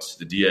is what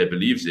the DA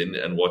believes in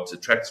and what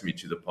attracts me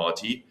to the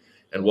party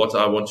and what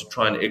I want to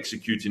try and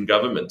execute in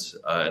government.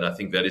 And I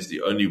think that is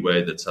the only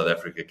way that South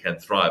Africa can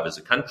thrive as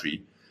a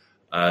country.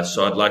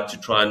 So I'd like to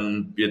try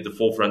and be at the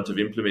forefront of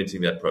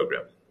implementing that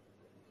program.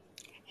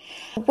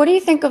 What do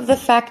you think of the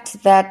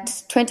fact that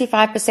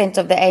 25%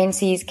 of the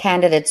ANC's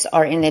candidates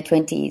are in their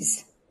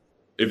 20s?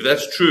 If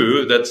that's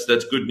true,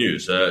 that's good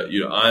news.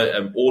 I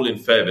am all in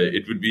favor.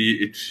 It would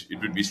be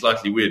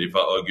slightly weird if I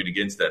argued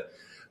against that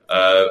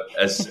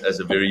as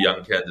a very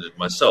young candidate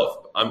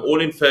myself. I'm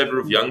all in favor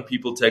of young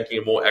people taking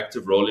a more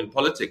active role in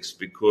politics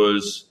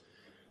because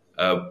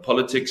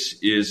politics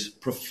is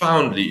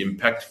profoundly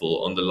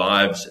impactful on the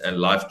lives and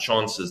life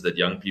chances that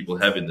young people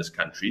have in this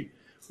country.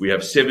 We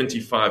have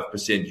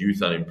 75%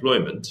 youth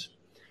unemployment,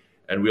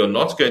 and we are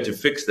not going to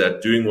fix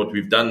that doing what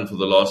we've done for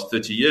the last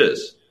 30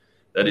 years.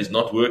 That is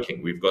not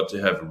working. We've got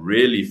to have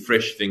really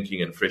fresh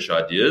thinking and fresh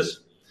ideas.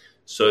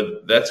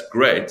 So that's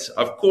great.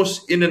 Of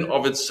course, in and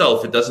of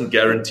itself, it doesn't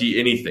guarantee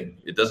anything.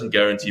 It doesn't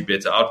guarantee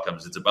better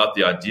outcomes. It's about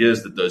the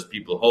ideas that those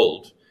people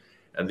hold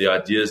and the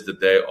ideas that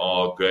they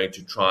are going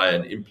to try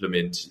and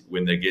implement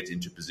when they get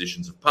into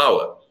positions of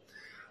power.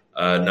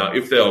 Now,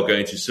 if they are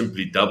going to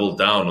simply double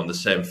down on the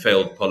same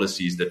failed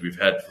policies that we've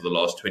had for the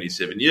last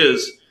 27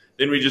 years,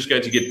 then we're just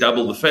going to get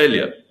double the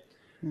failure.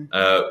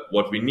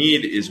 What we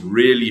need is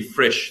really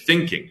fresh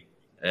thinking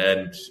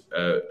and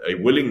a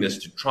willingness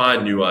to try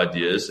new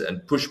ideas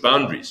and push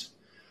boundaries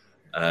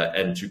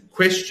and to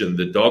question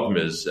the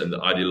dogmas and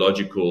the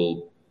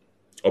ideological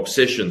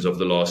obsessions of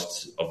the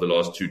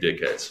last 2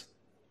 decades.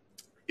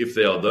 If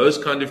they are those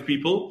kind of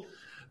people,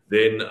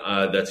 then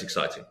that's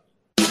exciting.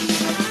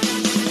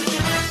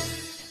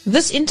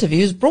 This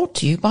interview is brought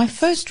to you by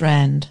First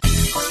Rand.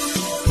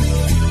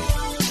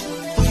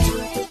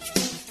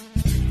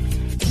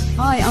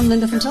 Hi, I'm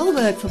Linda van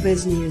Tilburg for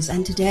BizNews,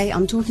 and today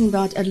I'm talking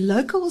about a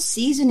local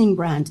seasoning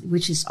brand,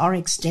 which is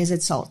Oryx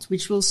Desert Salt,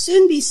 which will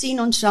soon be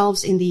seen on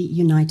shelves in the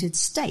United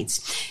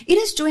States. It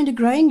has joined a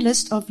growing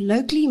list of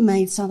locally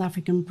made South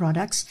African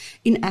products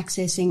in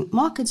accessing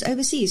markets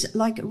overseas,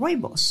 like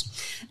Rooibos.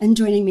 And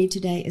joining me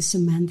today is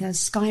Samantha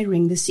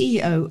Skyring, the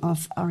CEO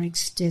of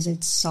Oryx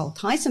Desert Salt.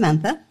 Hi,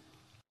 Samantha.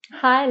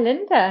 Hi,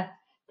 Linda.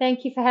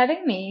 Thank you for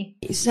having me.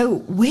 So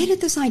where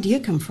did this idea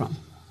come from?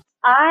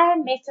 I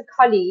met a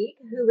colleague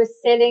who was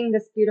selling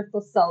this beautiful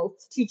salt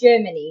to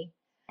Germany,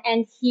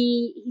 and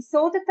he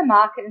saw that the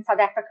market in South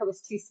Africa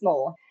was too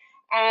small.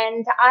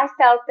 And I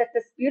felt that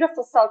this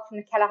beautiful salt from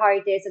the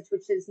Kalahari Desert,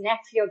 which is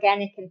naturally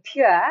organic and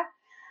pure,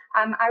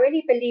 I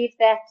really believe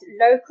that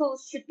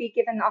locals should be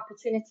given the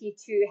opportunity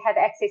to have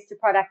access to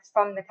products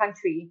from the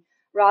country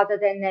rather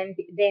than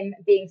them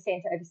being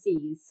sent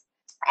overseas.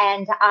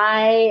 And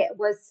I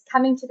was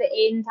coming to the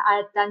end. I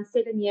had done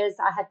 7 years.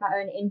 I had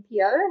my own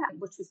NPO,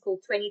 which was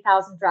called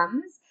 20,000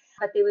 Drums.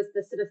 But there was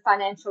this sort of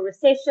financial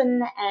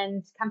recession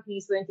and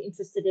companies weren't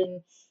interested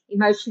in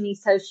emotionally,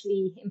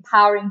 socially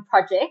empowering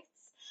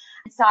projects.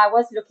 So I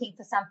was looking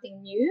for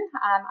something new.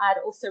 I'd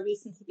also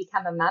recently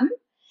become a mum.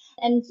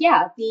 And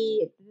yeah,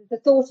 the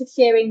thought of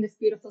sharing this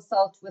beautiful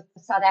salt with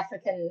South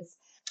Africans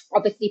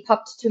obviously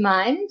popped to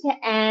mind.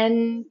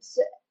 And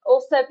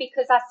also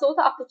because I saw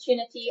the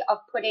opportunity of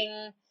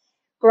putting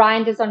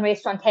grinders on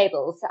restaurant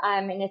tables.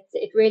 And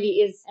it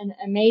really is an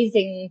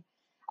amazing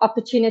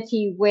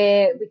opportunity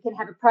where we can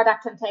have a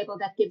product on table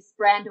that gives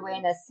brand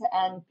awareness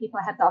and people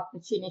have the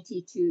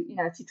opportunity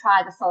to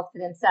try the salt for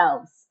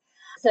themselves.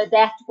 So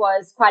that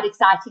was quite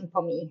exciting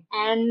for me.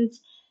 And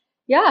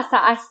yeah, so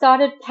I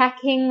started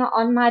packing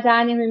on my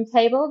dining room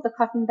table the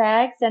cotton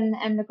bags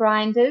and the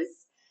grinders.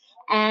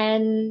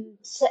 And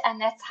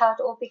that's how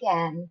it all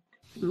began.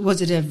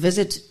 Was it a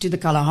visit to the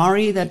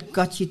Kalahari that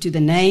got you to the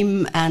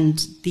name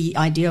and the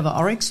idea of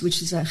Oryx,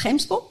 which is a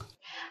gemsbok?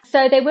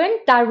 So they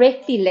weren't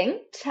directly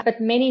linked, but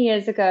many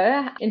years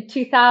ago, in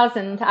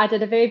 2000, I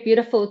did a very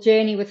beautiful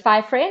journey with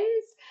 5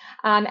 friends,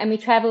 and we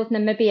traveled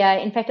Namibia.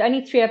 In fact,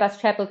 only 3 of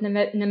us traveled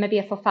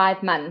Namibia for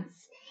 5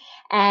 months.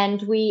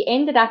 And we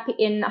ended up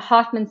in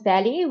Hartmann's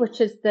Valley,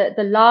 which is the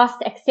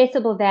last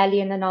accessible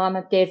valley in the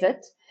Namib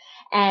Desert.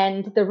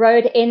 And the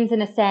road ends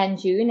in a sand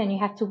dune, and you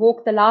have to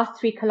walk the last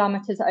 3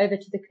 kilometers over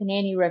to the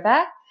Kunene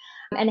River.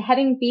 And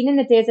having been in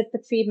the desert for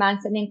 3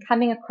 months and then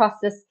coming across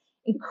this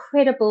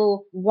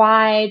incredible,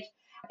 wide,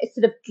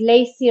 sort of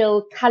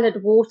glacial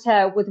colored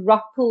water with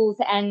rock pools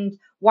and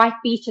white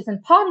beaches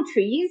and palm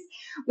trees,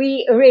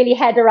 we really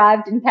had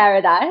arrived in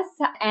paradise.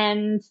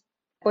 And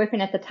my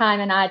boyfriend at the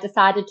time and I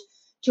decided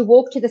to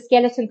walk to the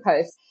Skeleton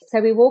Coast. So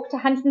we walked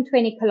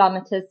 120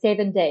 kilometers,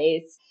 7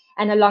 days.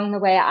 And along the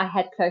way, I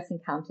had close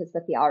encounters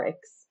with the Oryx.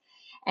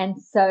 And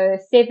so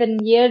 7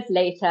 years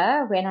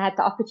later, when I had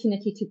the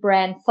opportunity to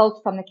brand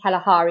salt from the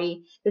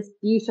Kalahari, this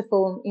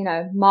beautiful,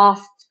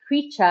 masked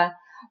creature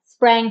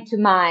sprang to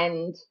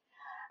mind.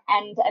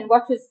 And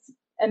what was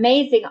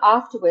amazing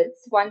afterwards,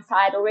 once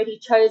I had already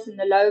chosen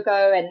the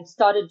logo and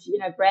started,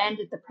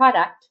 branded the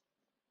product,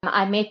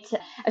 I met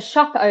a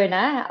shop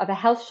owner of a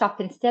health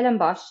shop in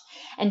Stellenbosch,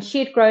 and she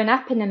had grown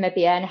up in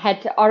Namibia and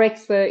had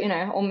Oryx were,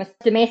 almost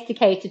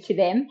domesticated to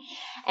them.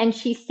 And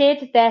she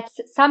said that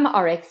some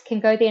Oryx can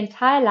go their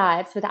entire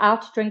lives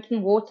without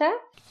drinking water.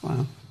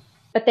 Wow.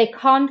 But they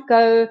can't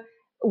go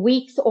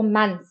weeks or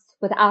months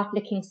without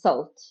licking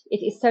salt.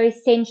 It is so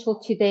essential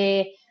to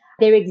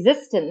their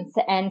existence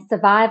and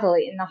survival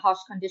in the harsh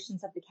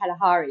conditions of the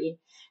Kalahari.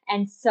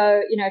 And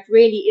so, it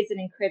really is an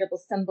incredible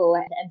symbol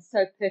and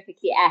so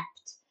perfectly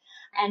apt.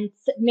 And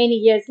many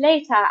years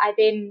later, I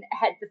then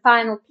had the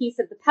final piece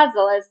of the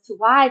puzzle as to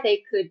why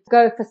they could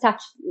go for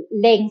such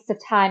lengths of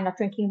time not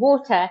drinking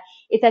water,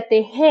 is that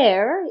their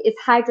hair is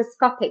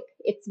hygroscopic.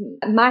 It's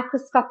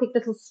microscopic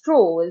little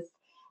straws.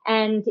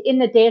 And in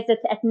the desert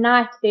at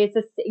night, there's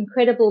this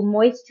incredible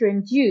moisture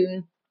and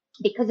dew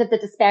because of the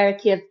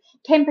disparity of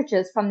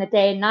temperatures from the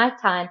day and night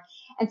time.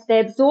 And so they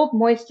absorb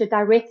moisture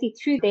directly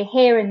through their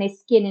hair and their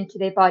skin into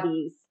their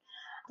bodies.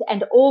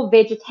 And all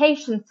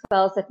vegetation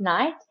swells at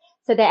night.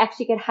 So they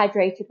actually get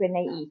hydrated when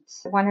they eat.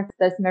 One of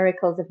those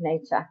miracles of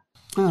nature.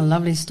 Oh,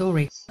 lovely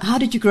story. How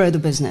did you grow the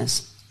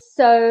business?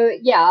 So,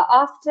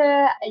 after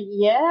a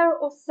year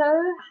or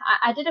so,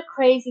 I did a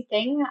crazy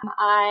thing.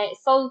 I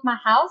sold my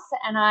house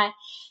and I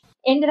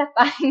ended up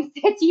buying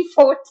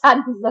 34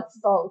 tons of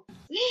salt,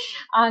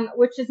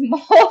 which is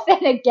more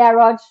than a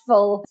garage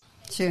full.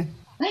 Sure.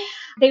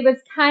 There was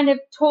kind of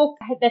talk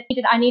that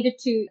I needed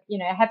to,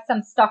 have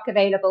some stock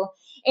available.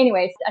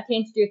 Anyways, I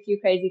tend to do a few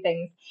crazy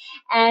things.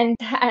 And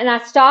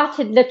I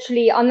started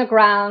literally on the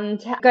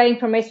ground, going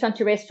from restaurant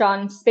to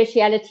restaurant,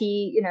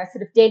 speciality,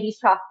 sort of deli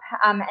shop,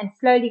 and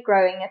slowly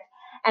growing it.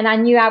 And I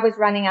knew I was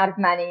running out of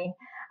money.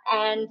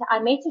 And I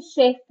met a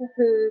chef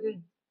who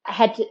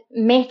had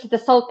met the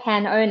salt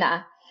pan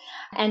owner.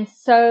 And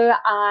so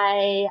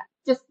I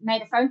just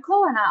made a phone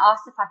call and I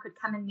asked if I could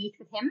come and meet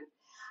with him.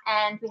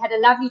 And we had a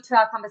lovely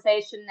 2-hour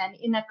conversation. And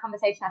in that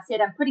conversation, I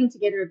said, I'm putting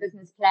together a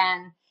business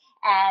plan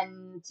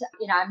and,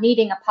 I'm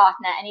needing a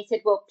partner. And he said,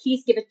 well,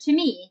 please give it to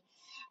me.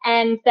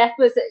 And that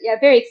was a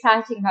very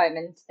exciting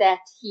moment that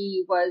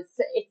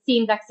it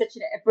seemed like such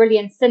a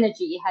brilliant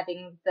synergy,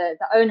 having the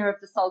owner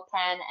of the salt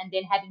pan and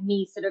then having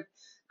me sort of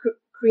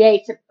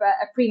create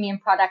a premium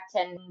product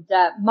and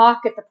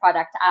market the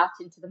product out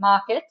into the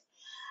market.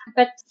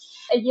 But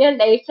a year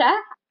later,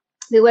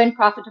 we weren't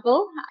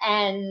profitable,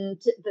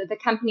 and the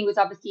company was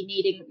obviously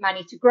needing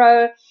money to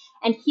grow.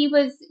 And he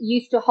was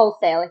used to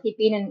wholesale. He'd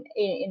been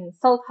in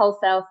salt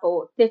wholesale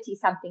for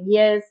 30-something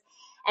years.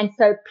 And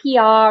so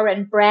PR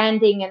and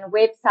branding and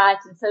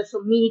websites and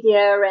social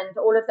media and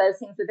all of those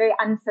things were very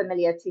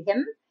unfamiliar to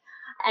him.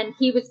 And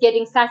he was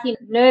getting slightly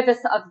nervous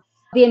of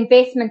the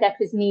investment that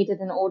was needed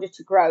in order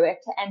to grow it.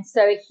 And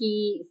so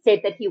he said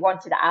that he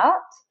wanted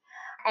out.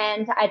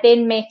 And I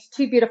then met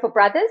 2 beautiful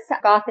brothers,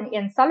 Garth and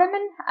Ian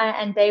Solomon,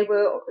 and they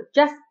were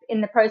just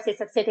in the process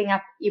of setting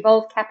up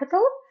Evolve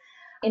Capital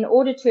in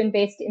order to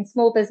invest in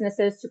small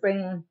businesses to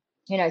bring,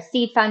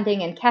 seed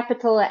funding and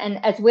capital,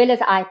 and as well as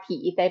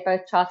IP. They're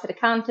both chartered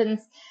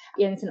accountants.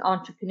 Ian's an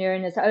entrepreneur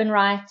in his own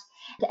right.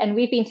 And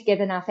we've been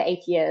together now for 8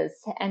 years,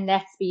 and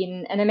that's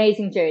been an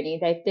amazing journey.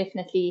 They've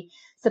definitely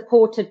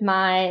supported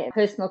my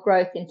personal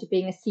growth into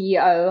being a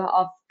CEO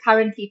of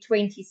currently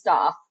 20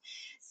 staff.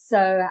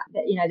 So,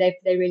 they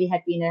really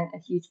have been a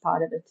huge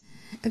part of it.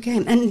 Okay,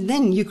 and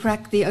then you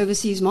crack the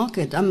overseas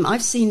market.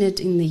 I've seen it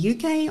in the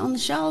UK on the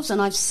shelves,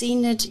 and I've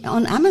seen it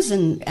on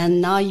Amazon, and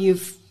now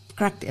you've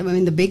cracked,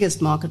 the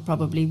biggest market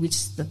probably, which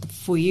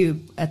for you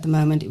at the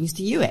moment, it was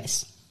the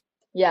US.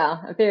 Yeah,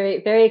 a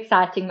very, very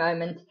exciting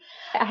moment.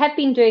 I have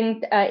been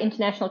doing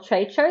international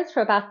trade shows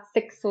for about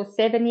 6 or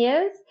 7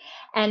 years,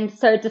 and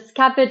so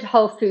discovered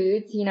Whole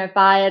Foods,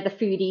 via the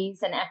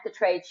foodies and at the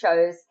trade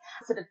shows,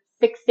 sort of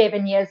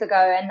 6-7 years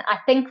ago. And I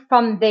think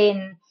from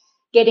then,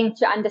 getting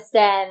to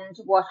understand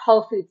what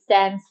Whole Foods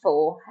stands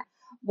for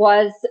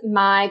was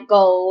my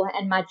goal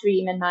and my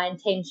dream and my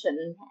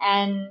intention.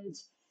 And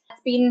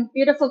it's been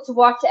beautiful to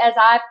watch as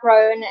I've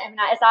grown, and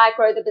as I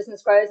grow, the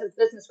business grows. As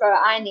the business grows,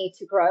 I need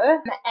to grow.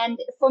 And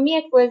for me,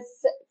 it was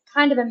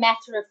kind of a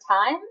matter of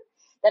time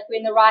that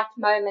when the right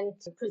moment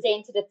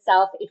presented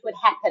itself, it would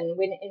happen.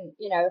 When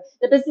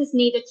the business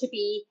needed to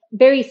be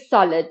very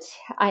solid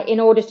in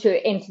order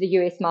to enter the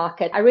US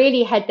market. I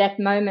really had that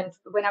moment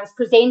when I was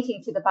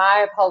presenting to the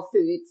buyer of Whole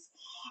Foods,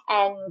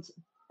 and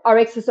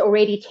Oryx was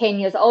already 10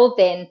 years old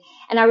then,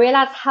 and I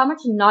realized how much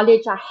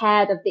knowledge I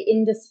had of the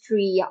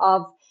industry,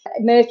 of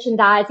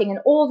merchandising and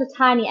all the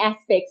tiny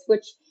aspects,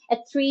 which at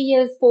 3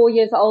 years, 4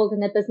 years old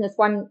in a business,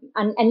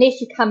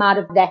 unless you come out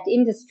of that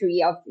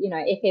industry of,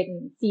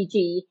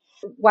 FMCG,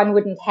 one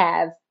wouldn't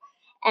have.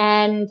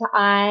 And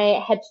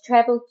I had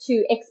traveled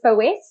to Expo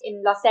West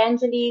in Los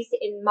Angeles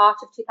in March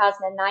of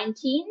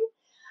 2019.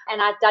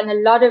 And I'd done a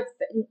lot of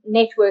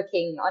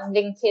networking on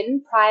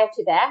LinkedIn prior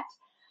to that,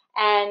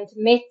 and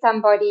met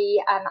somebody.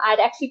 I'd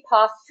actually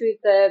passed through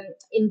the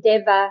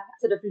Endeavour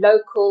sort of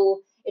local,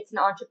 it's an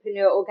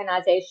entrepreneur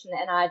organization,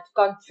 and I'd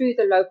gone through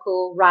the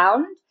local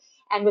round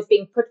and was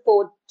being put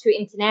forward to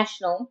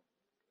international.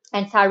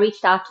 And so I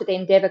reached out to the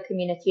Endeavour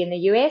community in the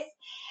US,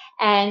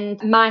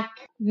 and Mike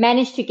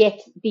managed to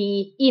get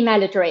the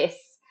email address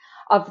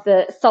of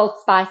the salt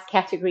spice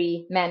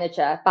category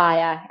manager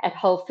buyer at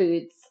Whole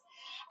Foods.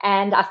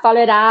 And I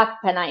followed up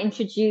and I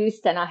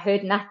introduced, and I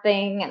heard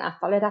nothing, and I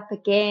followed up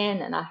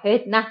again and I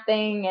heard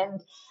nothing.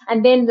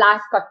 And then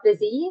life got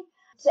busy.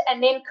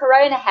 And then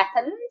Corona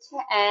happened,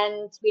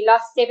 and we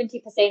lost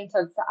 70%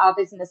 of our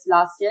business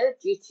last year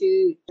due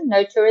to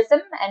no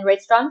tourism and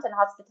restaurant and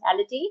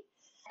hospitality,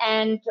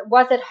 and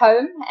was at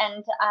home.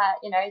 And,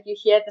 you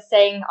hear the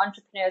saying,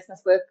 entrepreneurs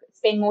must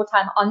spend more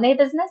time on their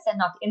business and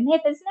not in their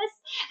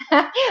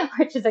business,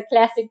 which is a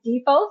classic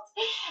default.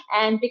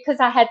 And because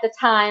I had the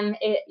time,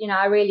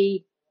 I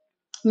really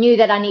knew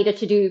that I needed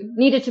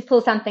to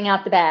pull something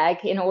out the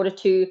bag in order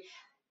to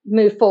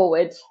move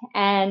forward.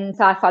 And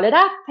so I followed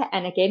up,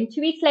 and again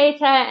 2 weeks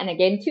later, and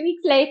again 2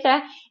 weeks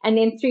later, and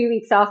then 3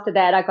 weeks after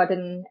that, I got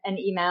an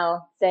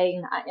email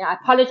saying, I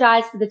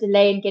apologize for the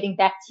delay in getting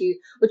back to you,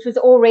 which was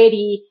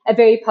already a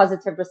very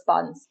positive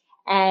response.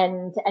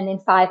 And then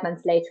 5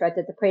 months later, I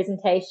did the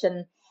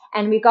presentation,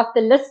 and we got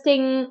the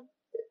listing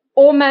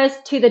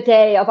almost to the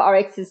day of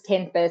Oryx's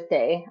 10th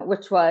birthday,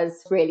 which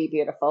was really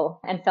beautiful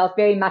and felt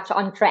very much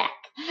on track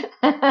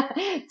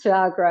to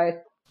our growth.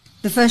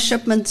 The first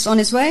shipment's on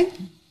its way?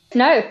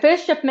 No,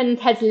 first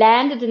shipment has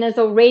landed and has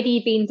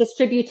already been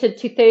distributed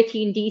to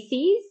 13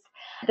 DCs.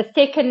 The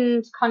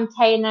second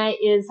container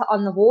is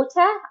on the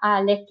water.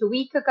 I left a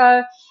week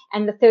ago,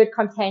 and the third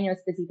container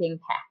is busy being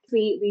packed.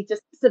 We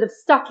just sort of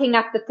stocking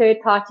up the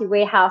third-party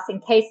warehouse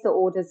in case the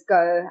orders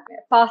go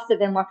faster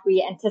than what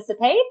we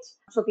anticipate,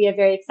 which will be a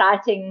very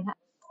exciting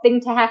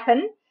thing to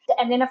happen.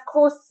 And then, of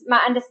course, my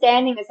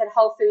understanding is that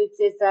Whole Foods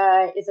is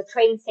a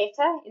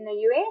trendsetter in the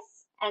US.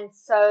 And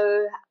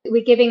so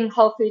we're giving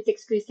Whole Foods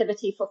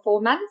exclusivity for 4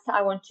 months.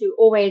 I want to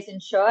always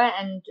ensure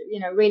and,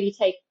 really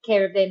take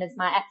care of them as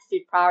my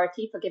absolute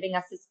priority for giving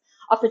us this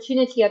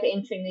opportunity of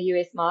entering the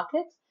US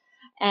market.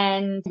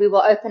 And we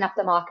will open up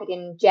the market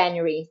in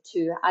January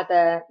to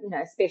other,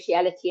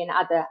 specialty and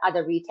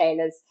other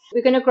retailers.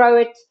 We're going to grow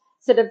it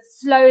sort of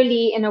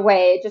slowly in a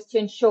way, just to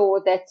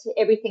ensure that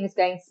everything is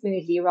going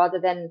smoothly rather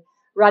than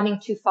running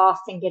too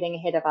fast and getting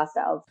ahead of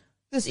ourselves.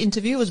 This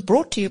interview was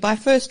brought to you by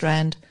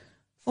FirstRand.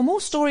 For more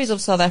stories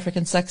of South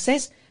African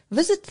success,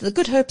 visit the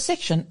Good Hope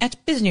section at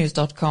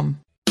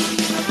biznews.com.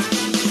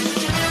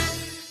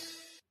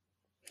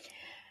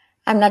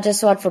 I'm Nadia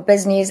Swart for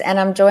BizNews, and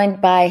I'm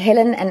joined by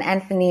Helen and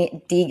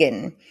Anthony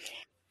Duigan.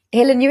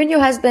 Helen, you and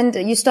your husband,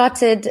 you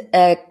started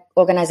an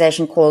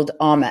organization called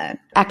ARMOUR,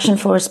 Action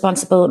for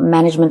Responsible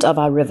Management of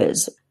Our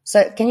Rivers.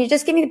 So can you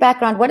just give me the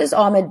background? What does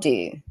ARMOUR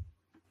do?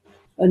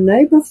 A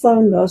neighbour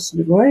phoned us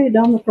way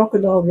down the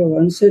Crocodile River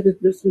and said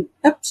it was an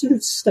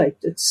absolute state.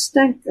 It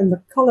stank and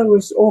the colour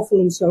was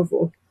awful and so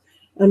forth.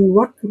 And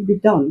what could be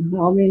done?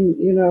 I mean,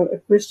 a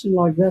question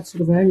like that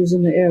sort of hangs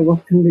in the air.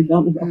 What can be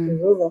done about the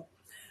river?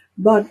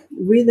 But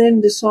we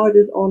then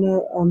decided on a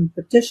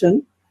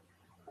petition,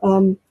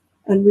 and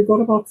we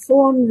got about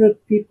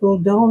 400 people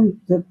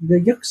down the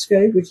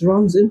Yukskay, which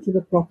runs into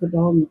the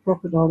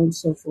crocodile and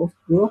so forth,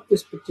 wrote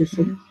this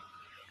petition.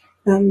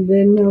 And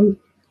then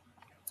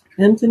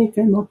Anthony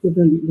came up with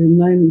the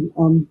name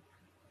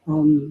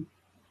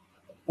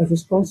of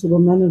responsible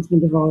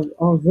management of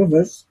our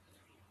rivers.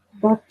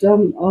 But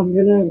I'm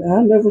going to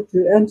hand over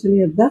to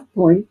Anthony at that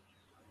point,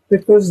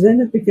 because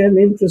then it became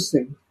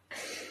interesting.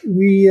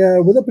 We,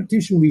 with a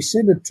petition, we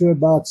sent it to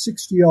about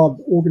 60-odd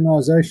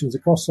organizations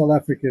across South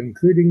Africa,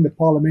 including the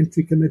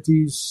parliamentary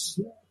committees,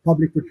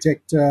 Public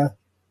Protector,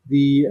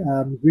 the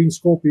Green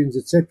Scorpions,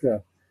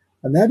 etc.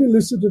 And that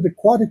elicited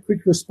quite a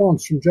quick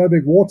response from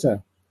Joburg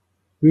Water,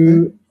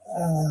 who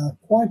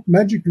quite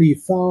magically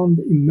found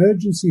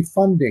emergency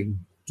funding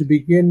to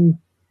begin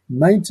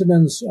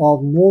maintenance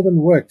of Northern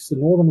Works, the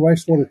Northern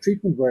Wastewater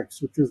Treatment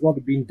Works, which was what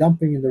had been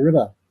dumping in the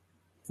river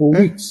for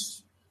weeks.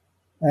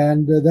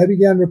 And they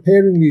began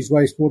repairing these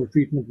wastewater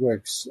treatment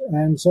works.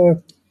 And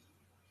so,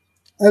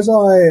 as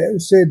I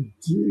said,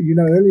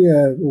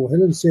 earlier, or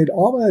Helen said,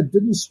 ARMOUR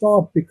didn't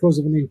start because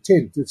of an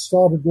intent. It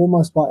started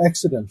almost by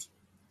accident,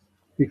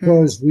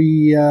 because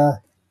we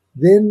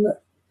then,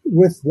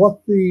 with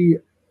what the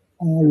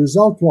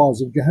result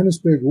was of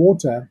Johannesburg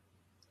Water,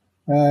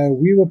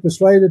 we were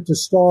persuaded to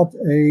start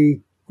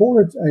call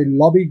it a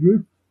lobby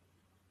group,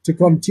 to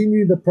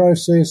continue the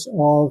process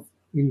of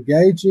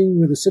engaging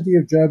with the city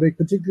of Joburg,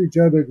 particularly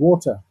Joburg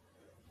Water,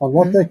 on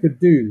what they could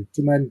do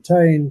to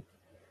maintain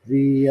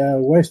the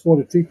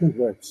wastewater treatment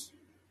works.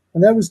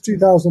 And that was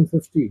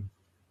 2015.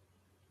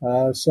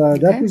 So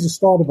that was the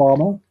start of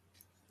ARMOUR,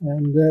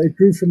 and it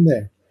grew from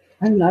there.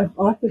 And I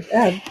could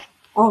add,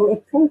 our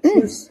approach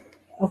was,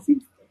 I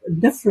think,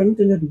 different,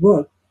 and it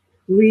worked.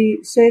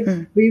 We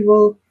said we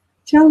will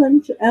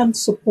challenge and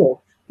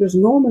support, because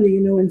normally,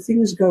 when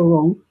things go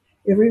wrong,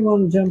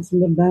 everyone jumps on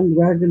the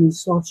bandwagon and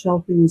starts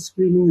shouting and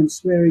screaming and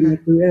swearing at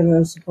whoever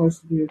is supposed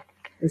to be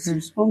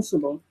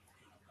responsible.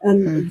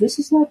 And this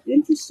is like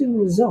interesting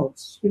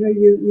results.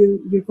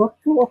 You got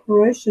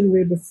cooperation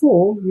where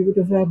before you would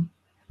have had,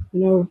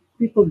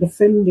 people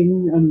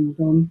defending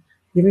and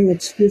giving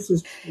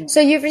excuses. So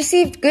you've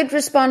received good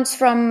response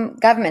from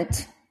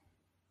government?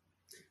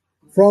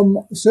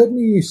 From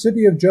certainly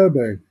City of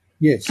Joburg,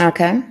 yes.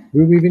 Okay.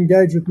 We've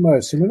engaged with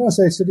most. And when I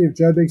say City of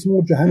Joburg, it's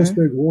more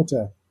Johannesburg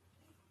Water.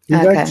 We've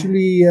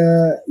actually,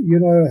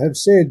 have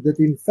said that,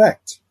 in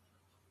fact,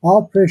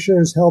 our pressure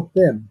has helped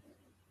them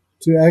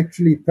to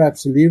actually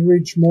perhaps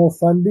leverage more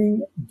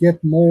funding,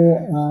 get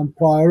more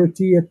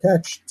priority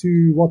attached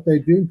to what they're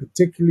doing,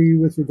 particularly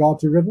with regard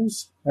to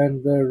rivers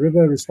and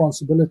river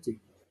responsibility.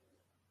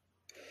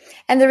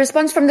 And the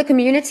response from the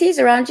communities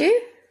around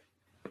you?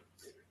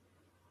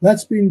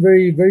 That's been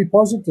very, very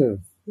positive.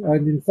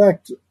 And in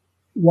fact,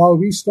 while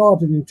we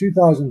started in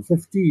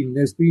 2015,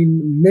 there's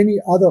been many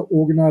other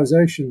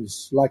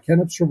organizations like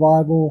Hennep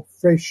Survival,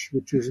 Fresh,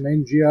 which is an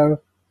NGO,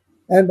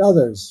 and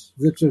others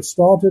that have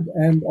started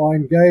and are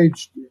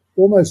engaged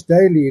almost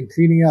daily in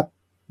cleaning up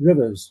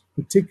rivers,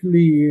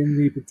 particularly in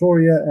the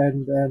Pretoria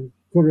and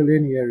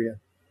Kuruleni area.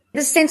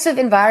 This sense of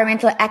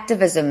environmental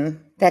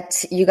activism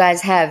that you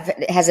guys have,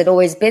 has it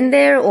always been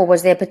there, or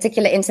was there a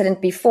particular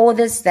incident before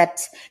this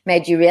that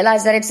made you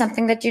realize that it's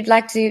something that you'd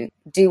like to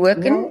do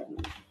work in?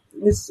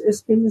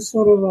 It's been a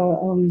sort of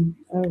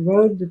a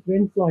road that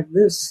went like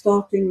this,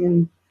 starting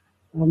in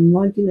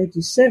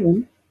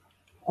 1987.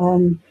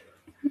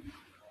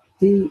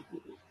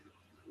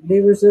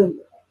 There was an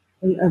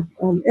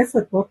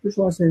effort, which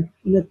was an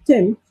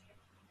attempt,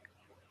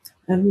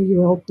 and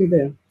you helped me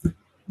there.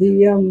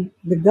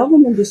 The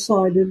government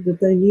decided that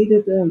they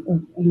needed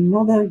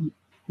another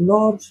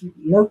large,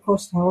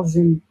 low-cost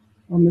housing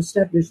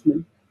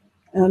establishment,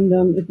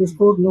 and it was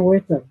called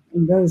Noeta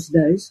in those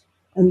days.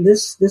 And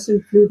this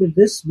included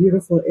this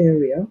beautiful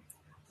area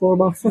for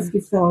about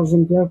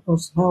 50,000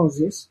 low-cost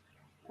houses,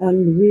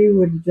 and we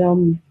would,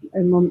 and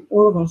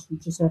all of us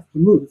would just have to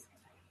move.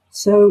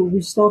 So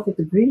we started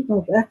the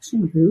Greenbelt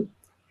Action Group,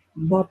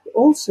 but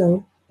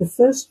also the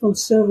first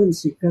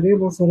conservancy,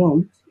 Karebo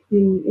Sarand,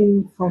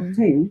 in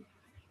Gauteng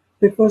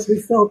because we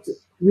felt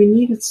we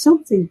needed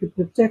something to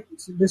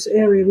protect this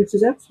area, which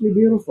is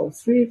absolutely beautiful.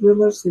 3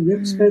 rivers, the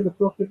Yukskei, the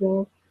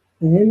Crocodile,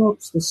 the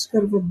Hennops, the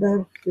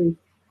Skirverberg,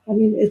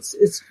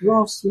 it's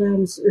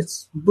grasslands,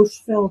 it's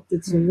bushveld,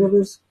 it's the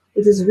rivers.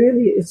 It is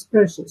really, it's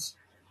precious.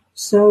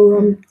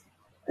 So,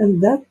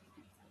 and that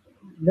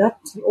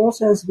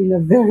also has been a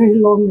very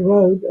long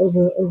road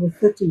over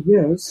 30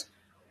 years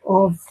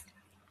of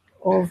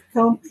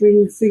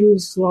countering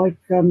things like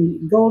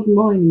gold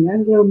mining,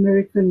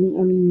 Anglo-American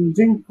and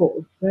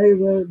Glencore. They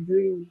were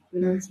doing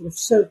sort of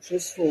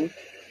searches for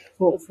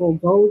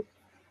gold,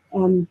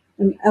 an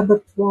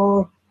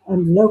abattoir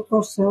and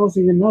low-cost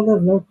housing, another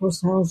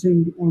low-cost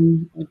housing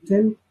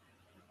attempt,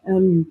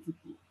 and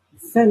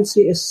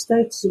fancy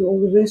estates and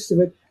all the rest of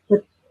it.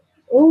 But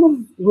all of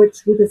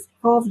which would have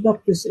carved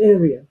up this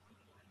area,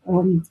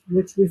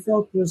 which we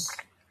felt was,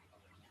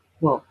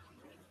 well,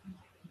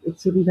 it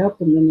shouldn't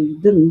happen, and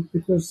it didn't,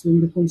 because in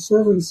the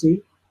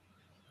Conservancy,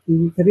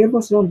 the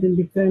Karibosland then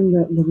became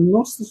the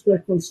Rhinoceros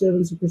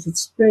Conservancy because it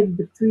spread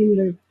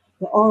between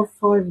the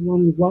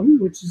R511,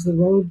 which is the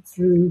road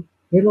through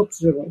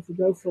Hennops River, if you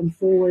go from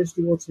Fourways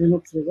towards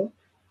Hennops River,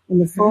 and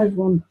the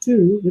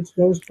 512, which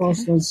goes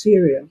past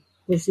Lanseria,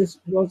 because this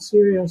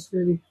Lanseria is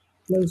really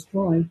close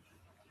by.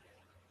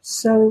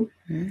 So,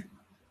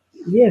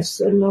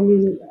 yes, and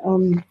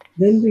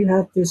then we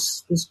had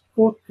this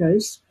court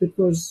case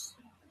because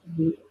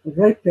the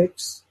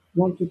Rapex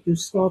wanted to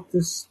start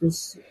this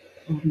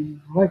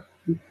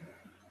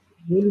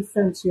really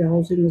fancy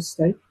housing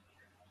estate,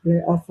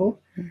 their Athol,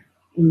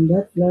 and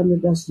that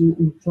landed us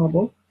in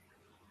trouble.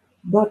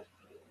 But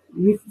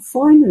we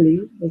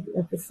finally,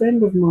 a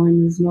friend of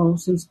mine who's now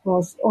since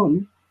passed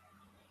on,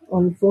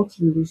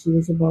 unfortunately she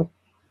was about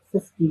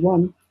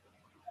 51,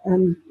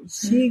 and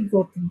she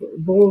got the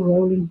ball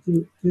rolling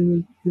to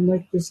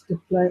make this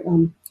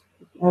proclaimed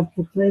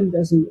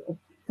as a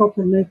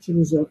proper nature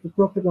reserve, the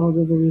Crocodile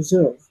River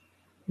Reserve,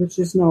 which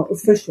is now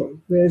official,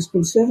 whereas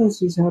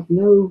conservancies have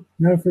no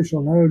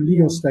official, no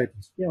legal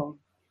status. Yeah.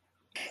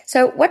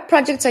 So what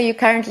projects are you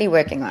currently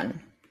working on?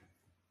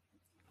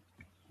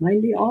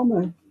 Mainly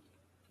ARMOUR.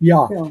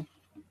 Yeah.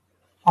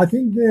 I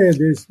think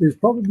there's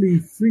probably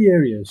 3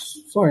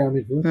 areas. Sorry, I'm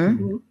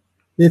interrupting.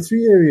 There are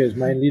 3 areas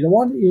mainly. The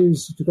one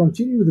is to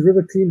continue with the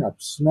river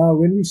cleanups. Now,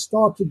 when we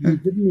started, we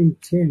didn't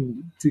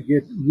intend to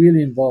get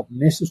really involved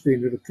necessarily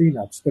in river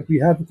cleanups, but we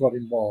have got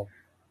involved.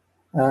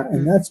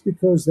 And that's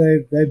because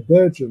they've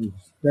burgeoned.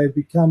 They've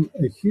become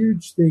a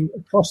huge thing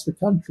across the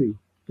country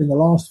in the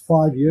last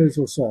 5 years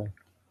or so.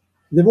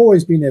 There have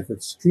always been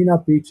efforts, clean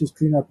up beaches,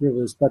 clean up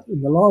rivers, but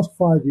in the last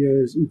 5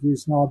 years, it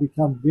has now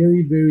become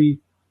very,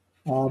 very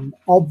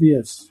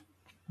obvious,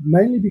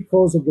 mainly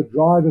because of the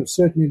drive of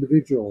certain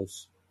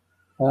individuals,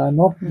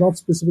 not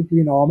specifically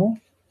in ARMOUR,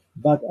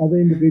 but other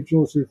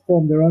individuals who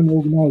form their own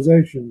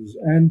organizations.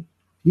 And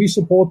we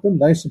support them,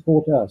 they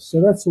support us. So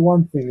that's the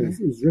one thing,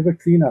 is river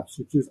cleanups,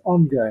 which is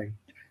ongoing.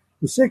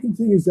 The second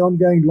thing is the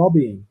ongoing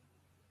lobbying,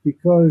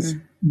 because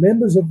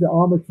members of the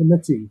ARMOUR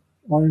committee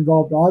are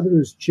involved either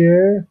as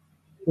chair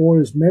or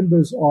as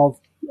members of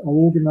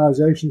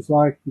organizations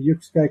like the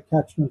Yukskei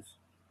Catchment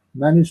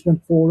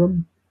Management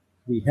Forum,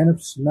 the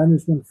Hennops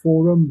Management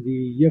Forum,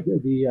 the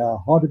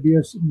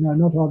Hartebees, no,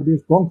 not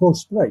Hartebees,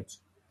 Bronkhorstspruit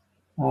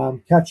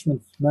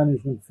Catchment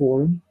Management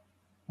Forum,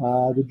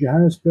 the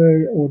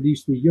Johannesburg, or at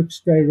least the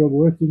Yukskei River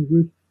Working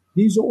Group.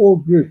 These are all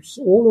groups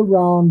all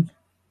around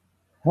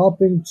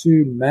helping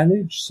to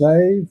manage,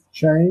 save,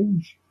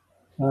 change,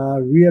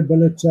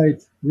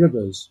 rehabilitate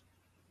rivers.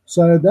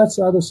 So that's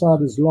the other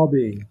side, is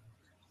lobbying.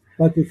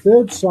 But the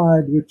third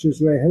side, which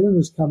is where Helen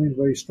has come in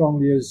very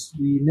strongly, is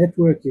the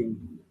networking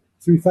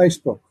through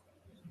Facebook.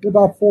 There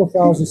are about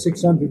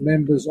 4,600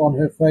 members on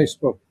her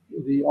Facebook,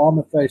 the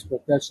ARMOUR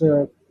Facebook. That's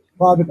her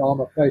private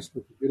ARMOUR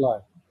Facebook, if you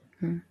like.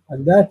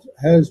 And that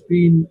has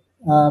been,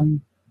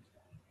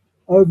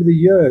 over the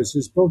years,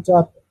 has built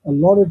up a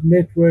lot of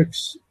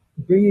networks,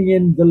 bringing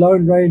in the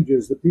Lone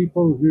Rangers, the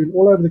people who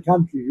all over the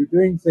country who are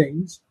doing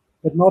things,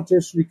 but not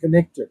necessarily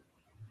connected.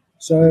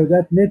 So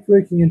that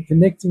networking and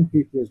connecting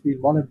people has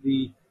been one of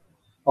the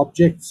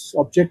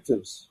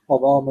objectives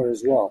of ARMOUR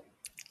as well.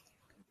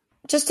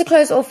 Just to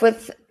close off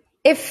with,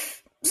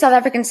 if South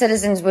African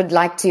citizens would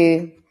like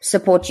to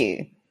support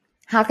you,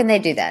 how can they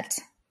do that?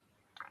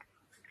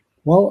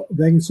 Well,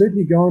 they can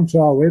certainly go onto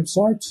our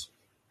website,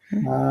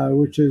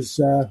 which is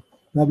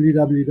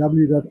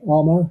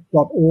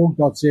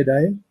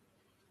www.armour.org.za,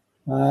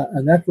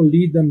 and that will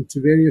lead them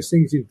to various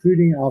things,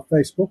 including our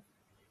Facebook.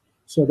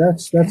 So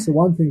that's the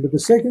one thing. But the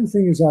second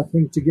thing is, I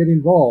think, to get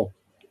involved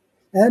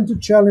and to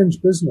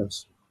challenge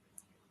business.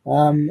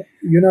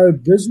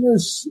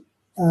 Business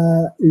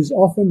is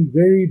often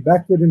very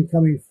backward in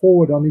coming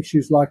forward on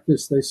issues like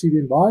this. They see the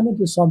environment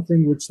as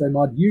something which they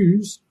might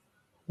use,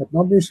 but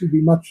not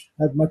necessarily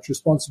have much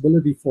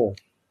responsibility for.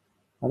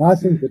 And I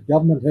think that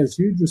government has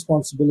huge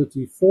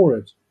responsibility for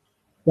it.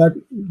 But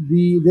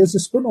there's a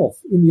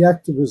spin-off in the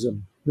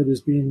activism that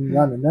has been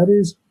done, and that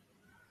is,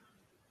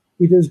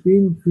 it has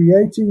been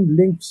creating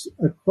links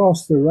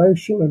across the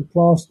racial and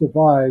class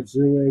divides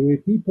where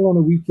people on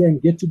a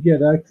weekend get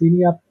together,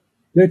 cleaning up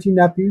dirty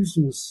nappies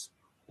and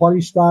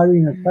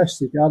polystyrene and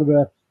plastic out of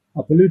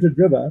a polluted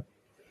river.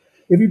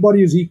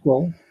 Everybody is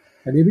equal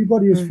and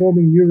everybody is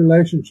forming new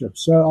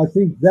relationships. So I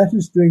think that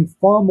is doing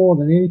far more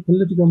than any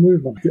political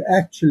movement to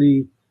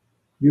actually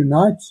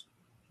unite,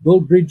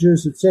 build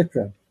bridges,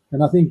 etc.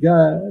 And I think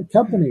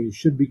companies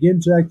should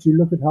begin to actually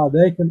look at how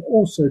they can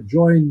also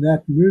join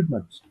that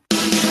movement.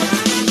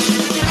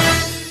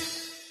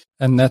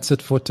 And that's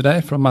it for today.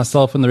 From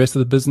myself and the rest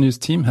of the BizNews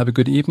team, have a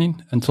good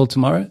evening. Until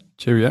tomorrow,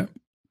 cheerio.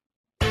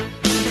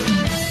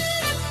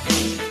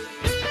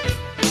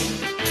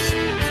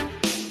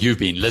 You've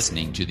been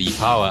listening to the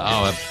Power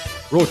Hour,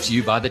 brought to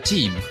you by the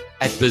team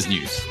at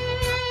BizNews.